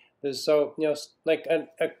detail. There's like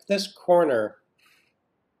this corner.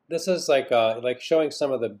 This is like showing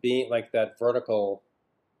some of the beam, like that vertical,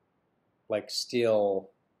 like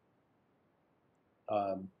steel,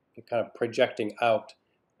 kind of projecting out.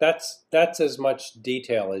 That's as much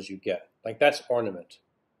detail as you get. Like that's ornament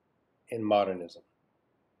in modernism,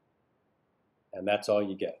 and that's all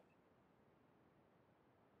you get.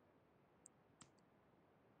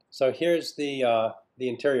 So here's the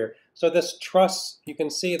interior. So this truss, you can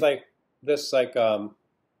see like this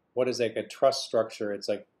what is like a truss structure? It's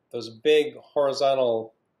like those big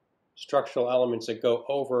horizontal structural elements that go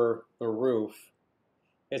over the roof.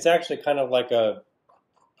 It's actually kind of like a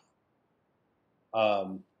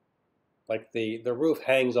like the roof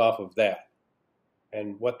hangs off of that.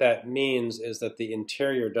 And what that means is that the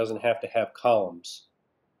interior doesn't have to have columns,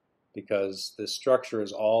 because the structure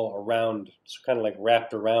is all around, it's kind of like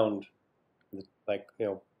wrapped around, like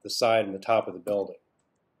the side and the top of the building.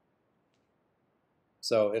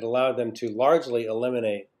 So it allowed them to largely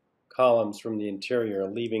eliminate columns from the interior,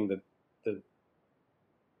 leaving the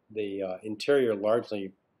interior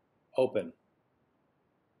largely open.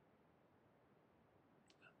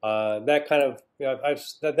 That kind of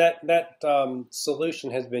that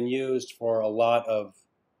solution has been used for a lot of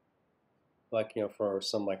for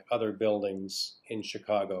some like other buildings in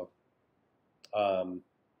Chicago. All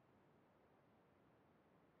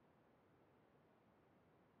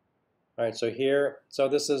right, so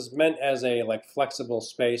this is meant as a like flexible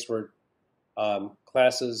space where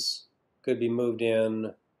classes could be moved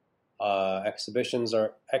in, exhibitions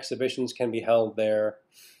can be held there.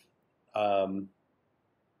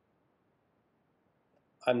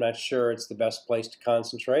 I'm not sure it's the best place to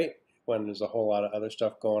concentrate when there's a whole lot of other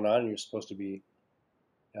stuff going on and you're supposed to be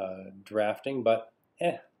drafting, but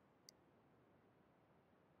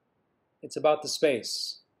it's about the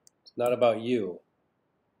space. It's not about you.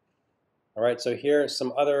 All right, so here are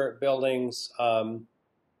some other buildings.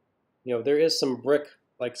 There is some brick,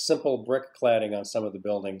 like simple brick cladding on some of the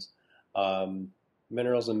buildings.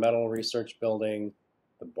 Minerals and Metal Research Building,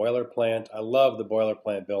 The boiler plant. I love the boiler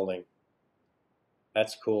plant building.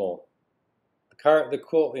 That's cool.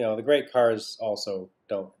 The great cars also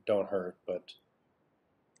don't hurt, but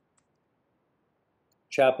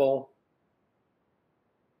chapel.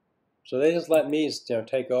 So they just let me,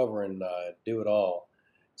 take over and do it all.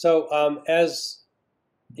 So as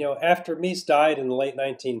after Mies died in the late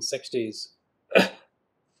 1960s,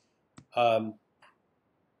 um,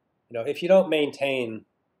 if you don't maintain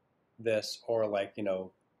this or upgrade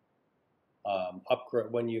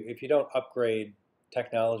if you don't upgrade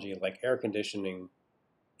technology like air conditioning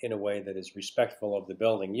in a way that is respectful of the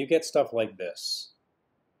building, you get stuff like this.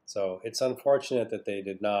 So it's unfortunate that they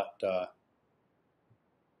did not.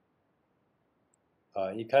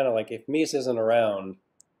 You kind of if Mies isn't around,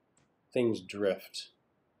 things drift.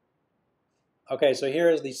 Okay, so here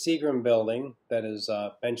is the Seagram building that is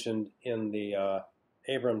mentioned in the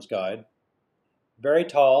Abrams Guide. Very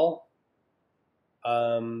tall.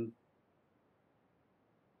 And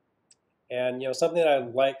something that I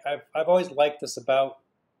like, I've always liked this about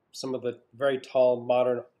some of the very tall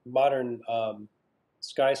modern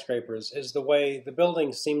skyscrapers is the way the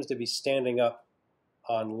building seems to be standing up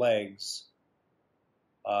on legs.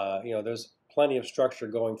 There's plenty of structure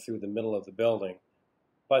going through the middle of the building,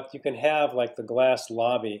 but you can have the glass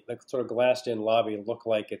lobby, sort of glassed-in lobby, look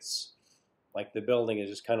like it's like the building is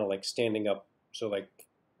just kind of standing up, so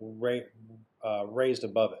raised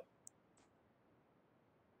above it.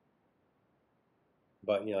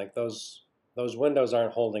 But those windows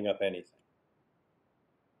aren't holding up anything.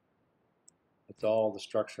 It's all the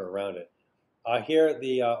structure around it. Here,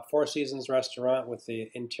 the Four Seasons restaurant with the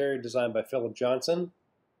interior design by Philip Johnson.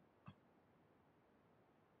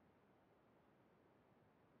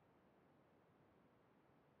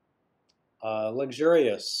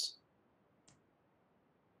 Luxurious.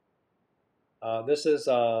 This is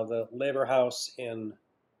the Labor House in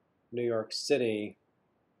New York City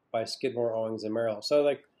by Skidmore, Owings, and Merrill.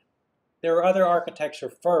 So there are other architecture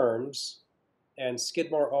firms, and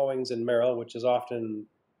Skidmore, Owings, and Merrill, which is often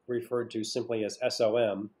referred to simply as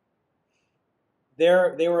SOM, they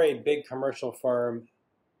were a big commercial firm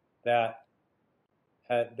that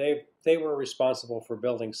they were responsible for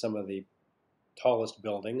building some of the tallest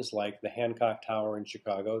buildings, like the Hancock Tower in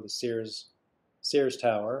Chicago, the Sears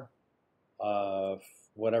Tower,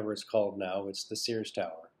 whatever it's called now. It's the Sears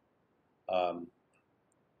Tower.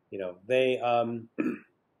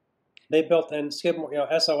 They built, and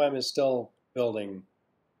Skidmore, SOM is still building.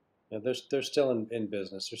 They're still in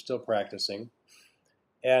business. They're still practicing,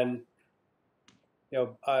 and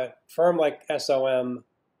a firm like SOM,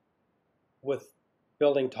 with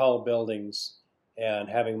building tall buildings and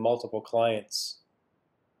having multiple clients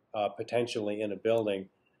potentially in a building,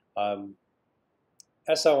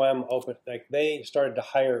 SOM opened, they started to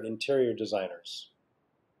hire interior designers,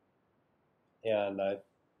 and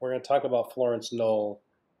we're going to talk about Florence Knoll.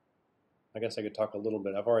 I guess I could talk a little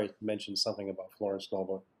bit. I've already mentioned something about Florence Knoll,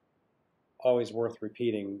 but always worth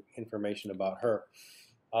repeating information about her.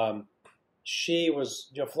 She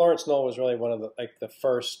was, Florence Knoll was really one of the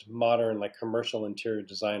first modern commercial interior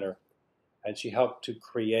designer, and she helped to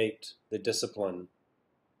create the discipline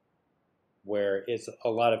where it's a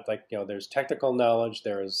lot of there's technical knowledge,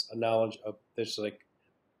 there's a knowledge of there's an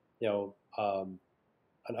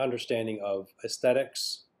understanding of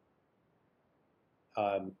aesthetics,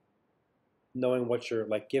 knowing what you're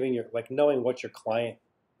knowing what your client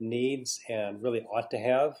needs and really ought to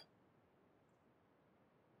have.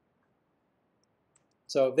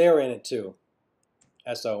 So they're in it too,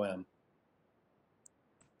 SOM.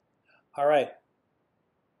 All right,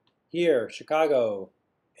 here, Chicago,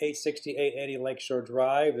 860, 880 Lakeshore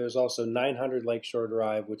Drive. There's also 900 Lakeshore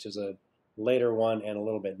Drive, which is a later one and a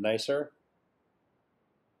little bit nicer.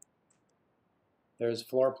 There's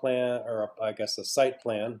floor plan, or I guess the site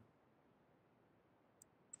plan.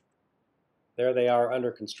 There they are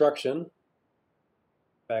under construction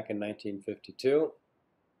back in 1952.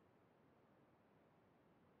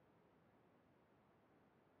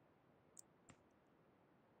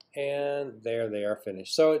 And there they are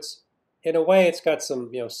finished. So it's, in a way, it's got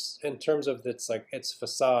some, in terms of its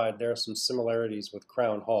facade, there are some similarities with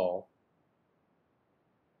Crown Hall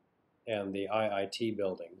and the IIT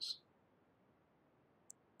buildings.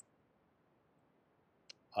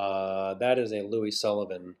 That is a Louis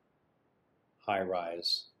Sullivan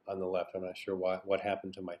high-rise on the left. I'm not sure what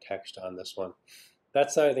happened to my text on this one.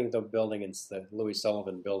 That's, I think, the building, it's the Louis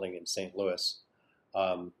Sullivan building in St. Louis.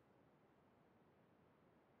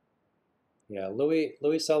 Yeah,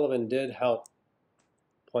 Louis Sullivan did help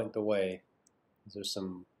point the way. There's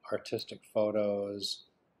some artistic photos.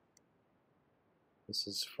 This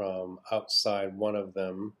is from outside one of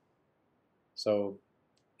them. So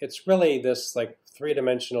it's really this like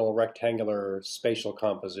three-dimensional rectangular spatial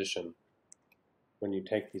composition when you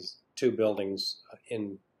take these two buildings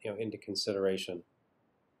into consideration.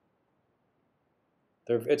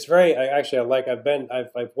 It's very actually I like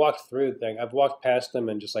I've walked through I've walked past them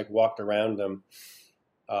and just like walked around them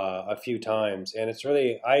a few times, and it's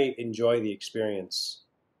really I enjoy the experience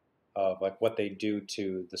of like what they do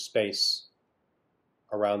to the space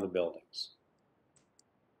around the buildings.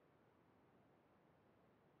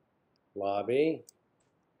 Lobby,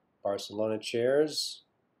 Barcelona chairs.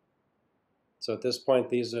 So at this point,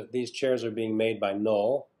 these chairs are being made by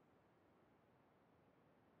Knoll.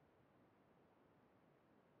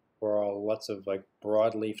 For lots of like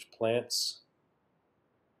broad-leafed plants.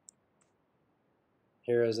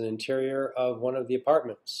 Here is an interior of one of the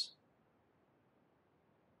apartments.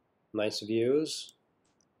 Nice views.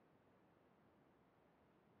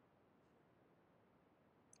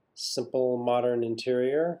 Simple modern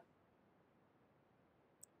interior.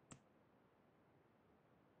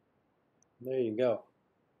 There you go.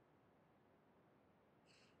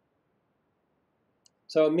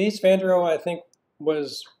 So Mies van der Rohe, I think,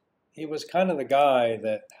 was kind of the guy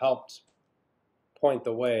that helped point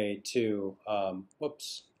the way to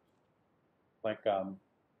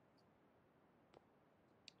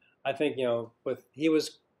I think he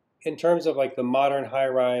was in terms of like the modern high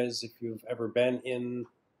rise. If you've ever been in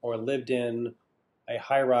or lived in a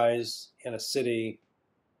high rise in a city,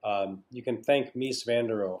 you can thank Mies van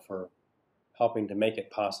der Rohe for helping to make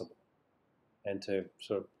it possible and to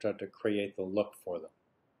sort of try to create the look for them.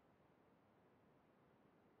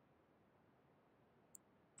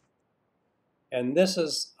 And this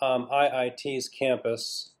is IIT's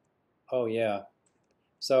campus. Oh yeah.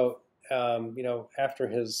 So after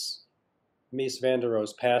his Mies van der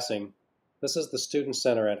Rohe's passing, this is the student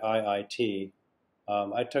center at IIT.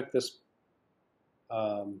 I took this.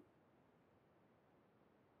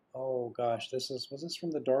 Oh gosh, was this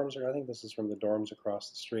from the dorms? Or I think this is from the dorms across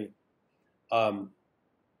the street. Oh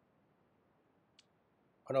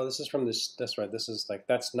no, this is from this. That's right. This is like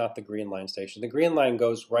that's not the Green Line station. The Green Line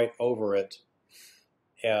goes right over it.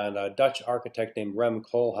 And a Dutch architect named Rem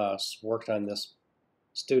Koolhaas worked on this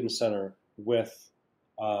student center with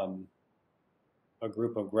a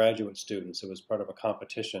group of graduate students. It was part of a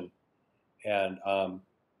competition, and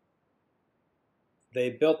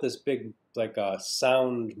they built this big like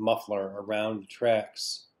sound muffler around the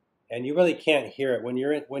tracks, and you really can't hear it when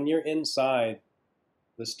you're inside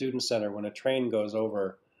the student center. When a train goes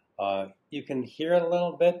over, you can hear it a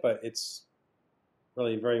little bit, but it's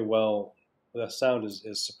really very well. The sound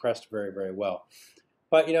is suppressed very, very well.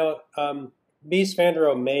 But Mies van der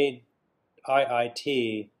Rohe made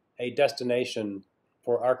IIT a destination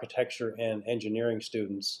for architecture and engineering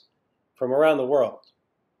students from around the world.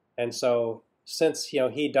 And so since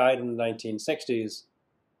he died in the 1960s,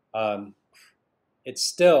 it's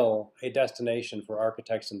still a destination for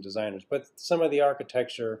architects and designers. But some of the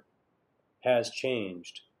architecture has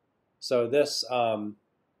changed. So this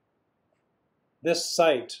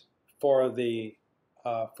site for the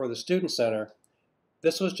student center,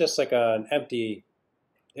 this was just like an empty.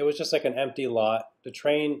 It was just like an empty lot. The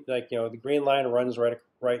train, the Green Line runs right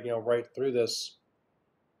through this,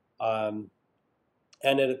 and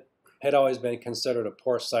it had always been considered a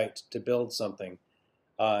poor site to build something.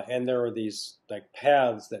 And there were these like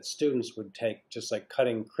paths that students would take, just like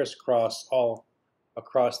cutting crisscross all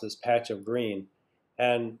across this patch of green.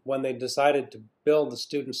 And when they decided to build the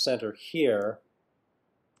student center here,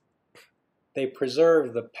 they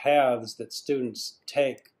preserve the paths that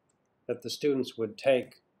the students would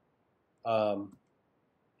take.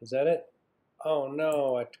 Is that it? Oh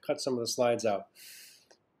no, I cut some of the slides out.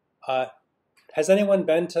 Has anyone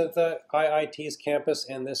been to the IIT's campus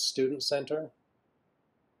and this student center?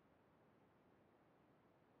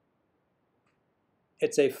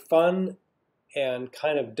 It's a fun and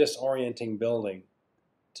kind of disorienting building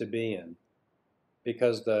to be in,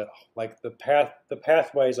 because the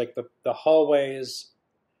pathways, like the hallways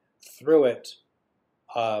through it,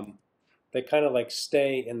 they kind of like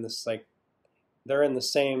stay in this they're in the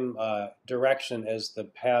same direction as the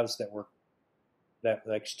paths that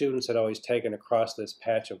like students had always taken across this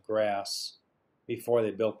patch of grass before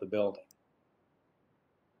they built the building.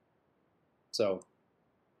 So,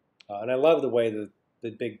 and I love the way the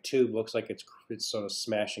big tube looks like it's sort of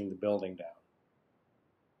smashing the building down.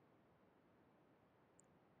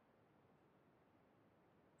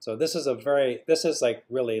 So this is like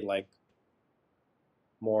really like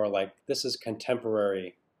more like this is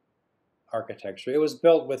contemporary architecture. It was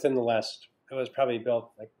built within the last. It was probably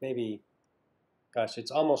built like maybe gosh,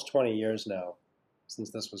 it's almost 20 years now since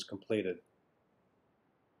this was completed.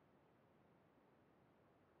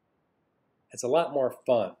 It's a lot more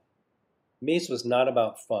fun. Mies was not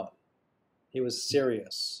about fun. He was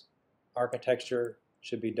serious. Architecture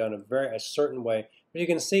should be done a certain way. But you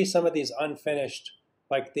can see some of these unfinished,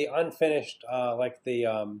 like the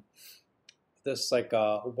this like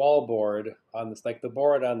wall board on this, like the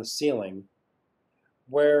board on the ceiling,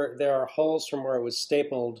 where there are holes from where it was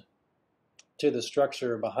stapled to the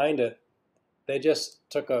structure behind it. They just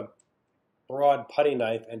took a broad putty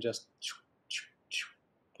knife and just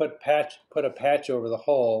put a patch over the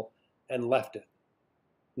hole and left it.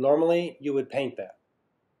 Normally, you would paint that,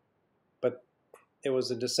 but it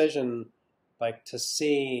was a decision, like to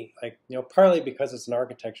see, like partly because it's an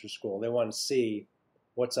architecture school, they want to see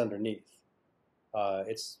what's underneath.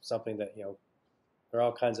 It's something that there are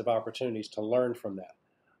all kinds of opportunities to learn from that.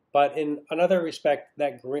 But in another respect,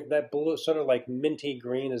 that green, that blue, sort of like minty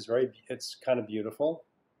green, it's kind of beautiful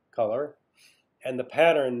color, and the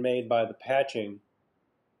pattern made by the patching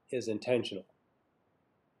is intentional.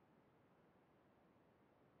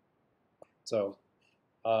 So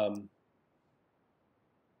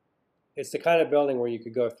it's the kind of building where you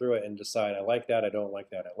could go through it and decide, I like that, I don't like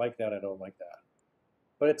that, I like that, I don't like that.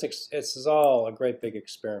 But it's all a great big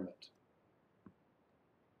experiment.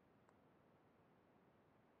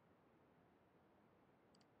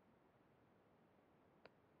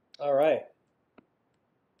 All right.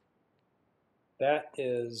 That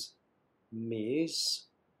is Mies.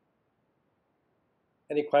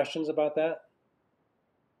 Any questions about that?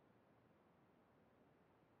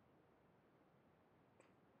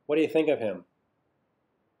 What do you think of him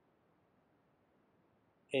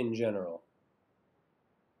in general?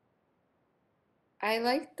 I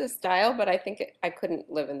like the style, but I think I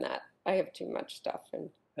couldn't live in that. I have too much stuff and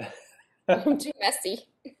I'm too messy.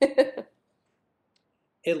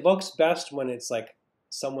 It looks best when it's like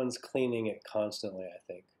someone's cleaning it constantly, I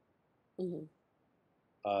think. Mhm.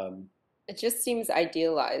 Um, It just seems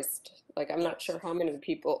idealized. Like I'm not sure how many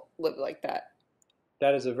people live like that.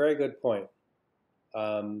 that is a very good point.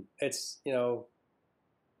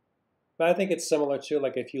 But I think it's similar to,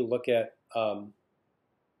 like, if you look at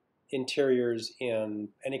interiors in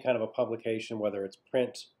any kind of a publication, whether it's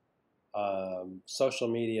print, social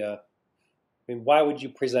media. I mean, why would you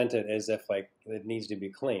present it as if like it needs to be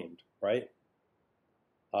cleaned, right?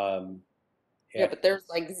 Um, Yeah, yeah, but there's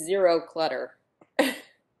like zero clutter.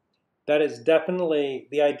 that is definitely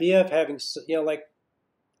the idea of having, like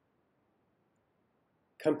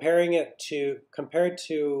compared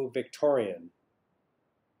to Victorian.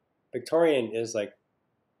 Victorian is like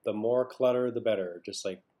the more clutter, the better. Just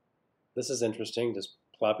like, this is interesting, just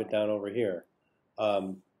plop it down over here.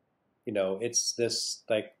 Um, it's this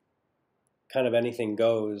like kind of anything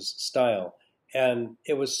goes style. And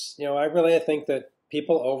it was, I really think that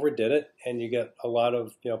people overdid it, and you get a lot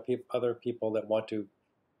of, other people that want to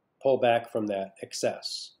pull back from that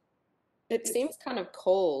excess. It seems kind of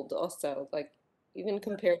cold also, like even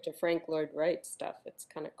compared to Frank Lloyd Wright stuff, it's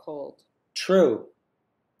kind of cold. True.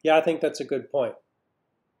 Yeah, I think that's a good point.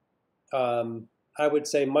 I would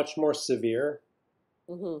say much more severe.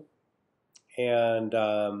 Hmm. And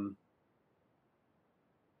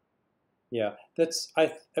yeah,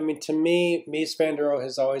 I mean, to me, Mies van der Rohe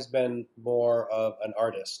has always been more of an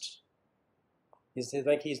artist.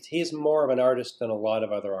 He's more of an artist than a lot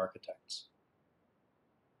of other architects.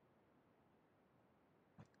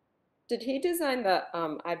 Did he design the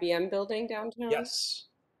IBM building downtown? Yes.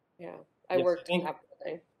 Yeah, I Yes, worked in that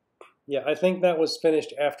building. I think that was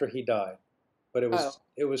finished after he died, but Oh,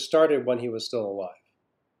 it was started when he was still alive,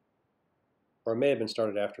 or it may have been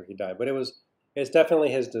started after he died. But it's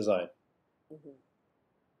definitely his design. hmm.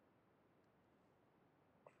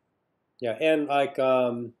 Yeah, and like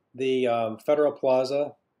the Federal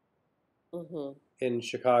Plaza Hmm. in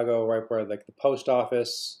Chicago, right where like the post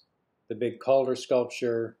office, the big Calder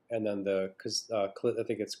sculpture, and then I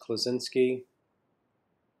think it's Klaczynski.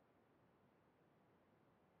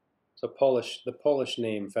 The Polish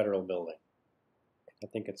name Federal Building. I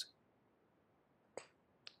think it's.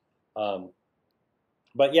 Um,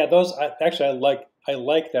 but yeah, actually I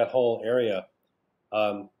like that whole area.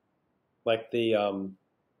 Um, like the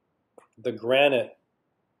granite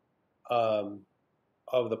um,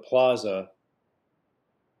 of the plaza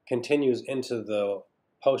continues into the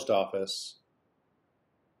post office.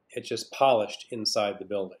 It's just polished inside the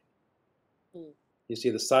building. Mm. You see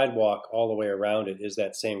the sidewalk all the way around it is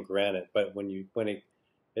that same granite, but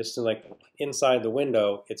it's like inside the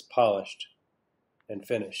window, it's polished and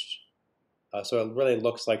finished. So it really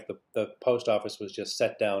looks like the post office was just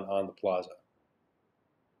set down on the plaza.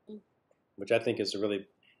 which I think is a really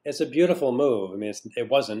it's a beautiful move. I mean, it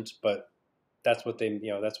wasn't, but that's what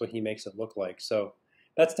that's what he makes it look like. So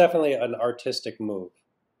that's definitely an artistic move.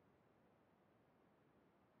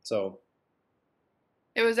 So,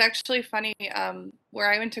 It was actually funny.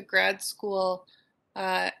 Where I went to grad school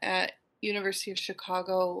at University of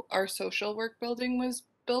Chicago, our social work building was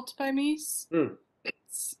built by Mies. mm,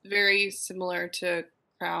 It's very similar to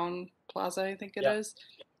Crown Plaza, I think it yeah. is.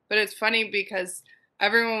 But it's funny because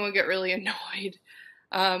everyone would get really annoyed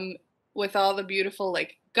um, with all the beautiful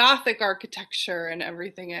like Gothic architecture and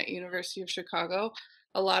everything at University of Chicago.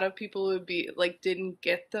 A lot of people would be like didn't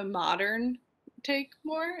get the modern take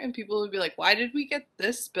more, and people would be like, "Why did we get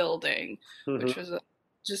this building?" Which Hmm. was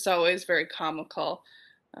just always very comical.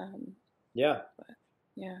 Um, Yeah. but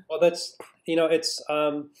yeah, Well, that's it's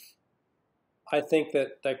I think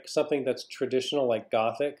that like something that's traditional like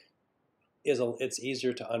Gothic it's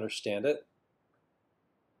easier to understand it,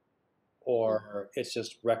 or it's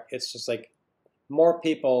just like more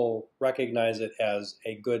people recognize it as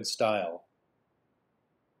a good style,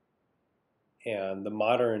 and the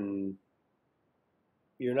modern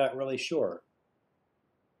you're not really sure.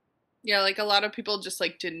 yeah, like a lot of people just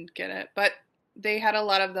like didn't get it, but they had a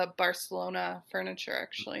lot of the Barcelona furniture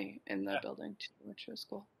actually in the Yeah, building too, which was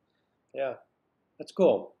cool. yeah, that's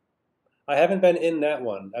cool. I haven't been in that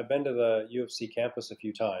one. I've been to the U of C campus a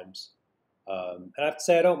few times, and I have to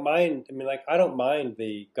say I don't mind. I mean, like I don't mind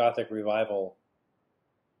the Gothic revival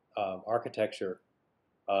architecture.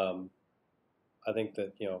 Um, I think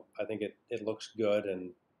that I think it looks good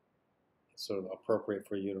and it's sort of appropriate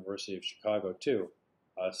for University of Chicago too,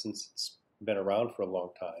 since it's been around for a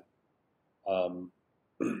long time.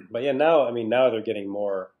 But yeah, now I mean now they're getting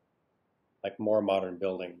more modern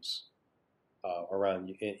buildings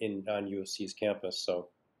around on U of C's campus. So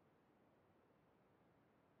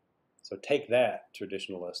take that,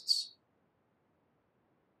 traditionalists.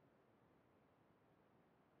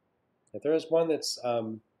 If there is one that's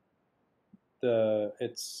the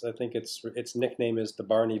it's I think its nickname is the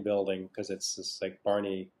Barney Building because it's this like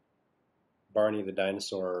Barney the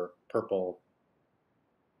dinosaur purple.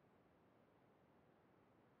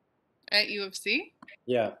 At U of C?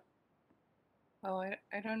 Yeah, Oh, I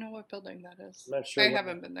don't know what building that is. I'm not I sure when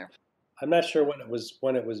haven't been there. I'm not sure when it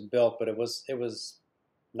was built, but it was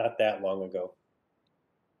not that long ago.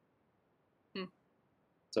 Hmm.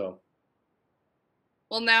 So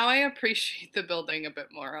Well, now I appreciate the building a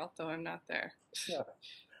bit more, although I'm not there. yeah,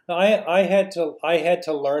 no, I had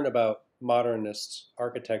to learn about modernist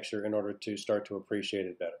architecture in order to start to appreciate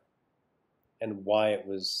it better and why it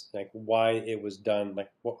was done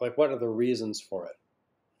what are the reasons for it.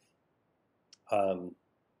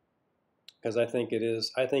 Because I think it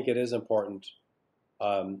is important.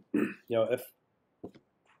 If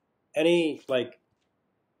any like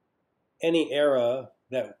any era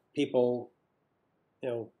that people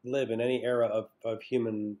live in any era of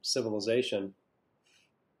human civilization,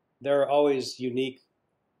 there are always unique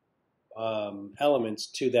elements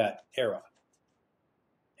to that era.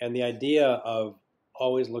 And the idea of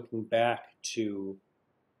always looking back to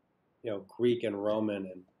Greek and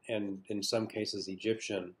Roman and in some cases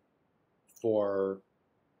Egyptian for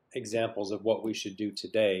examples of what we should do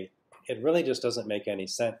today, it really just doesn't make any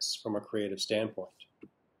sense from a creative standpoint.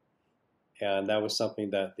 And that was something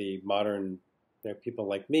that the modern people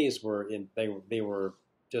like me were in. They were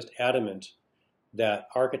just adamant that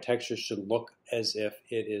architecture should look as if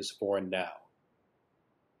it is for now.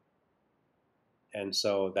 And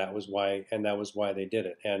so that was why they did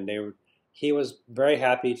it. And he was very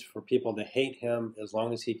happy for people to hate him as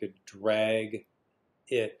long as he could drag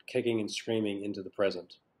it kicking and screaming into the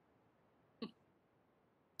present.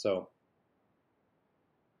 So,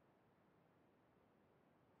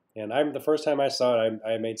 and the first time I saw it,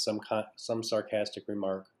 I made some sarcastic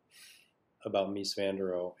remark about Mies van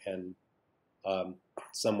der Rohe, and um,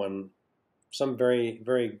 someone, some very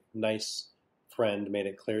very nice friend, made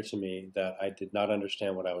it clear to me that I did not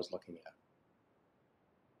understand what I was looking at,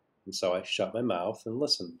 and so I shut my mouth and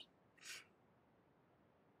listened.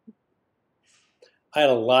 I had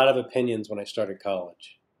a lot of opinions when I started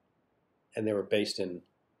college, and they were based in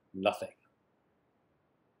nothing.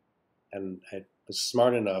 And I was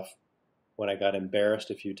smart enough when I got embarrassed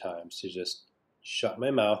a few times to just shut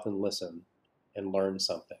my mouth and listen and learn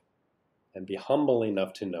something and be humble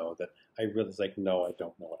enough to know that I really was like, no, I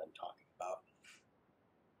don't know what I'm talking about.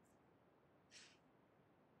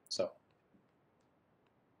 So,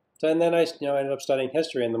 and then I ended up studying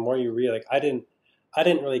history, and the more you read, like I didn't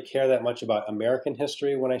really care that much about American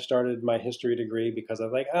history when I started my history degree because I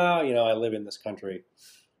was like, oh, I live in this country.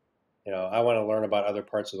 I want to learn about other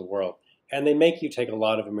parts of the world. and they make you take a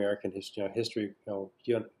lot of American history, history of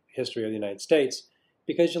the United States,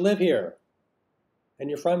 because you live here and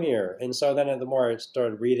you're from here. And so then the more I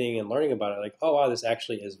started reading and learning about it, like, oh wow, this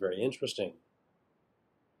actually is very interesting.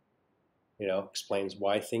 Explains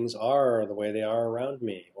why things are the way they are around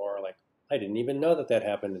me, or like, I didn't even know that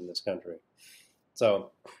happened in this country. So,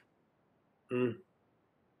 we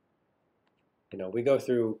go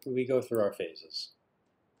through our phases.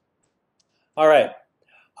 All right.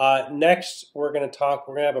 Next, we're going to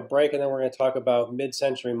have a break, and then we're going to talk about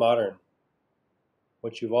mid-century modern,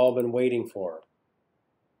 what you've all been waiting for.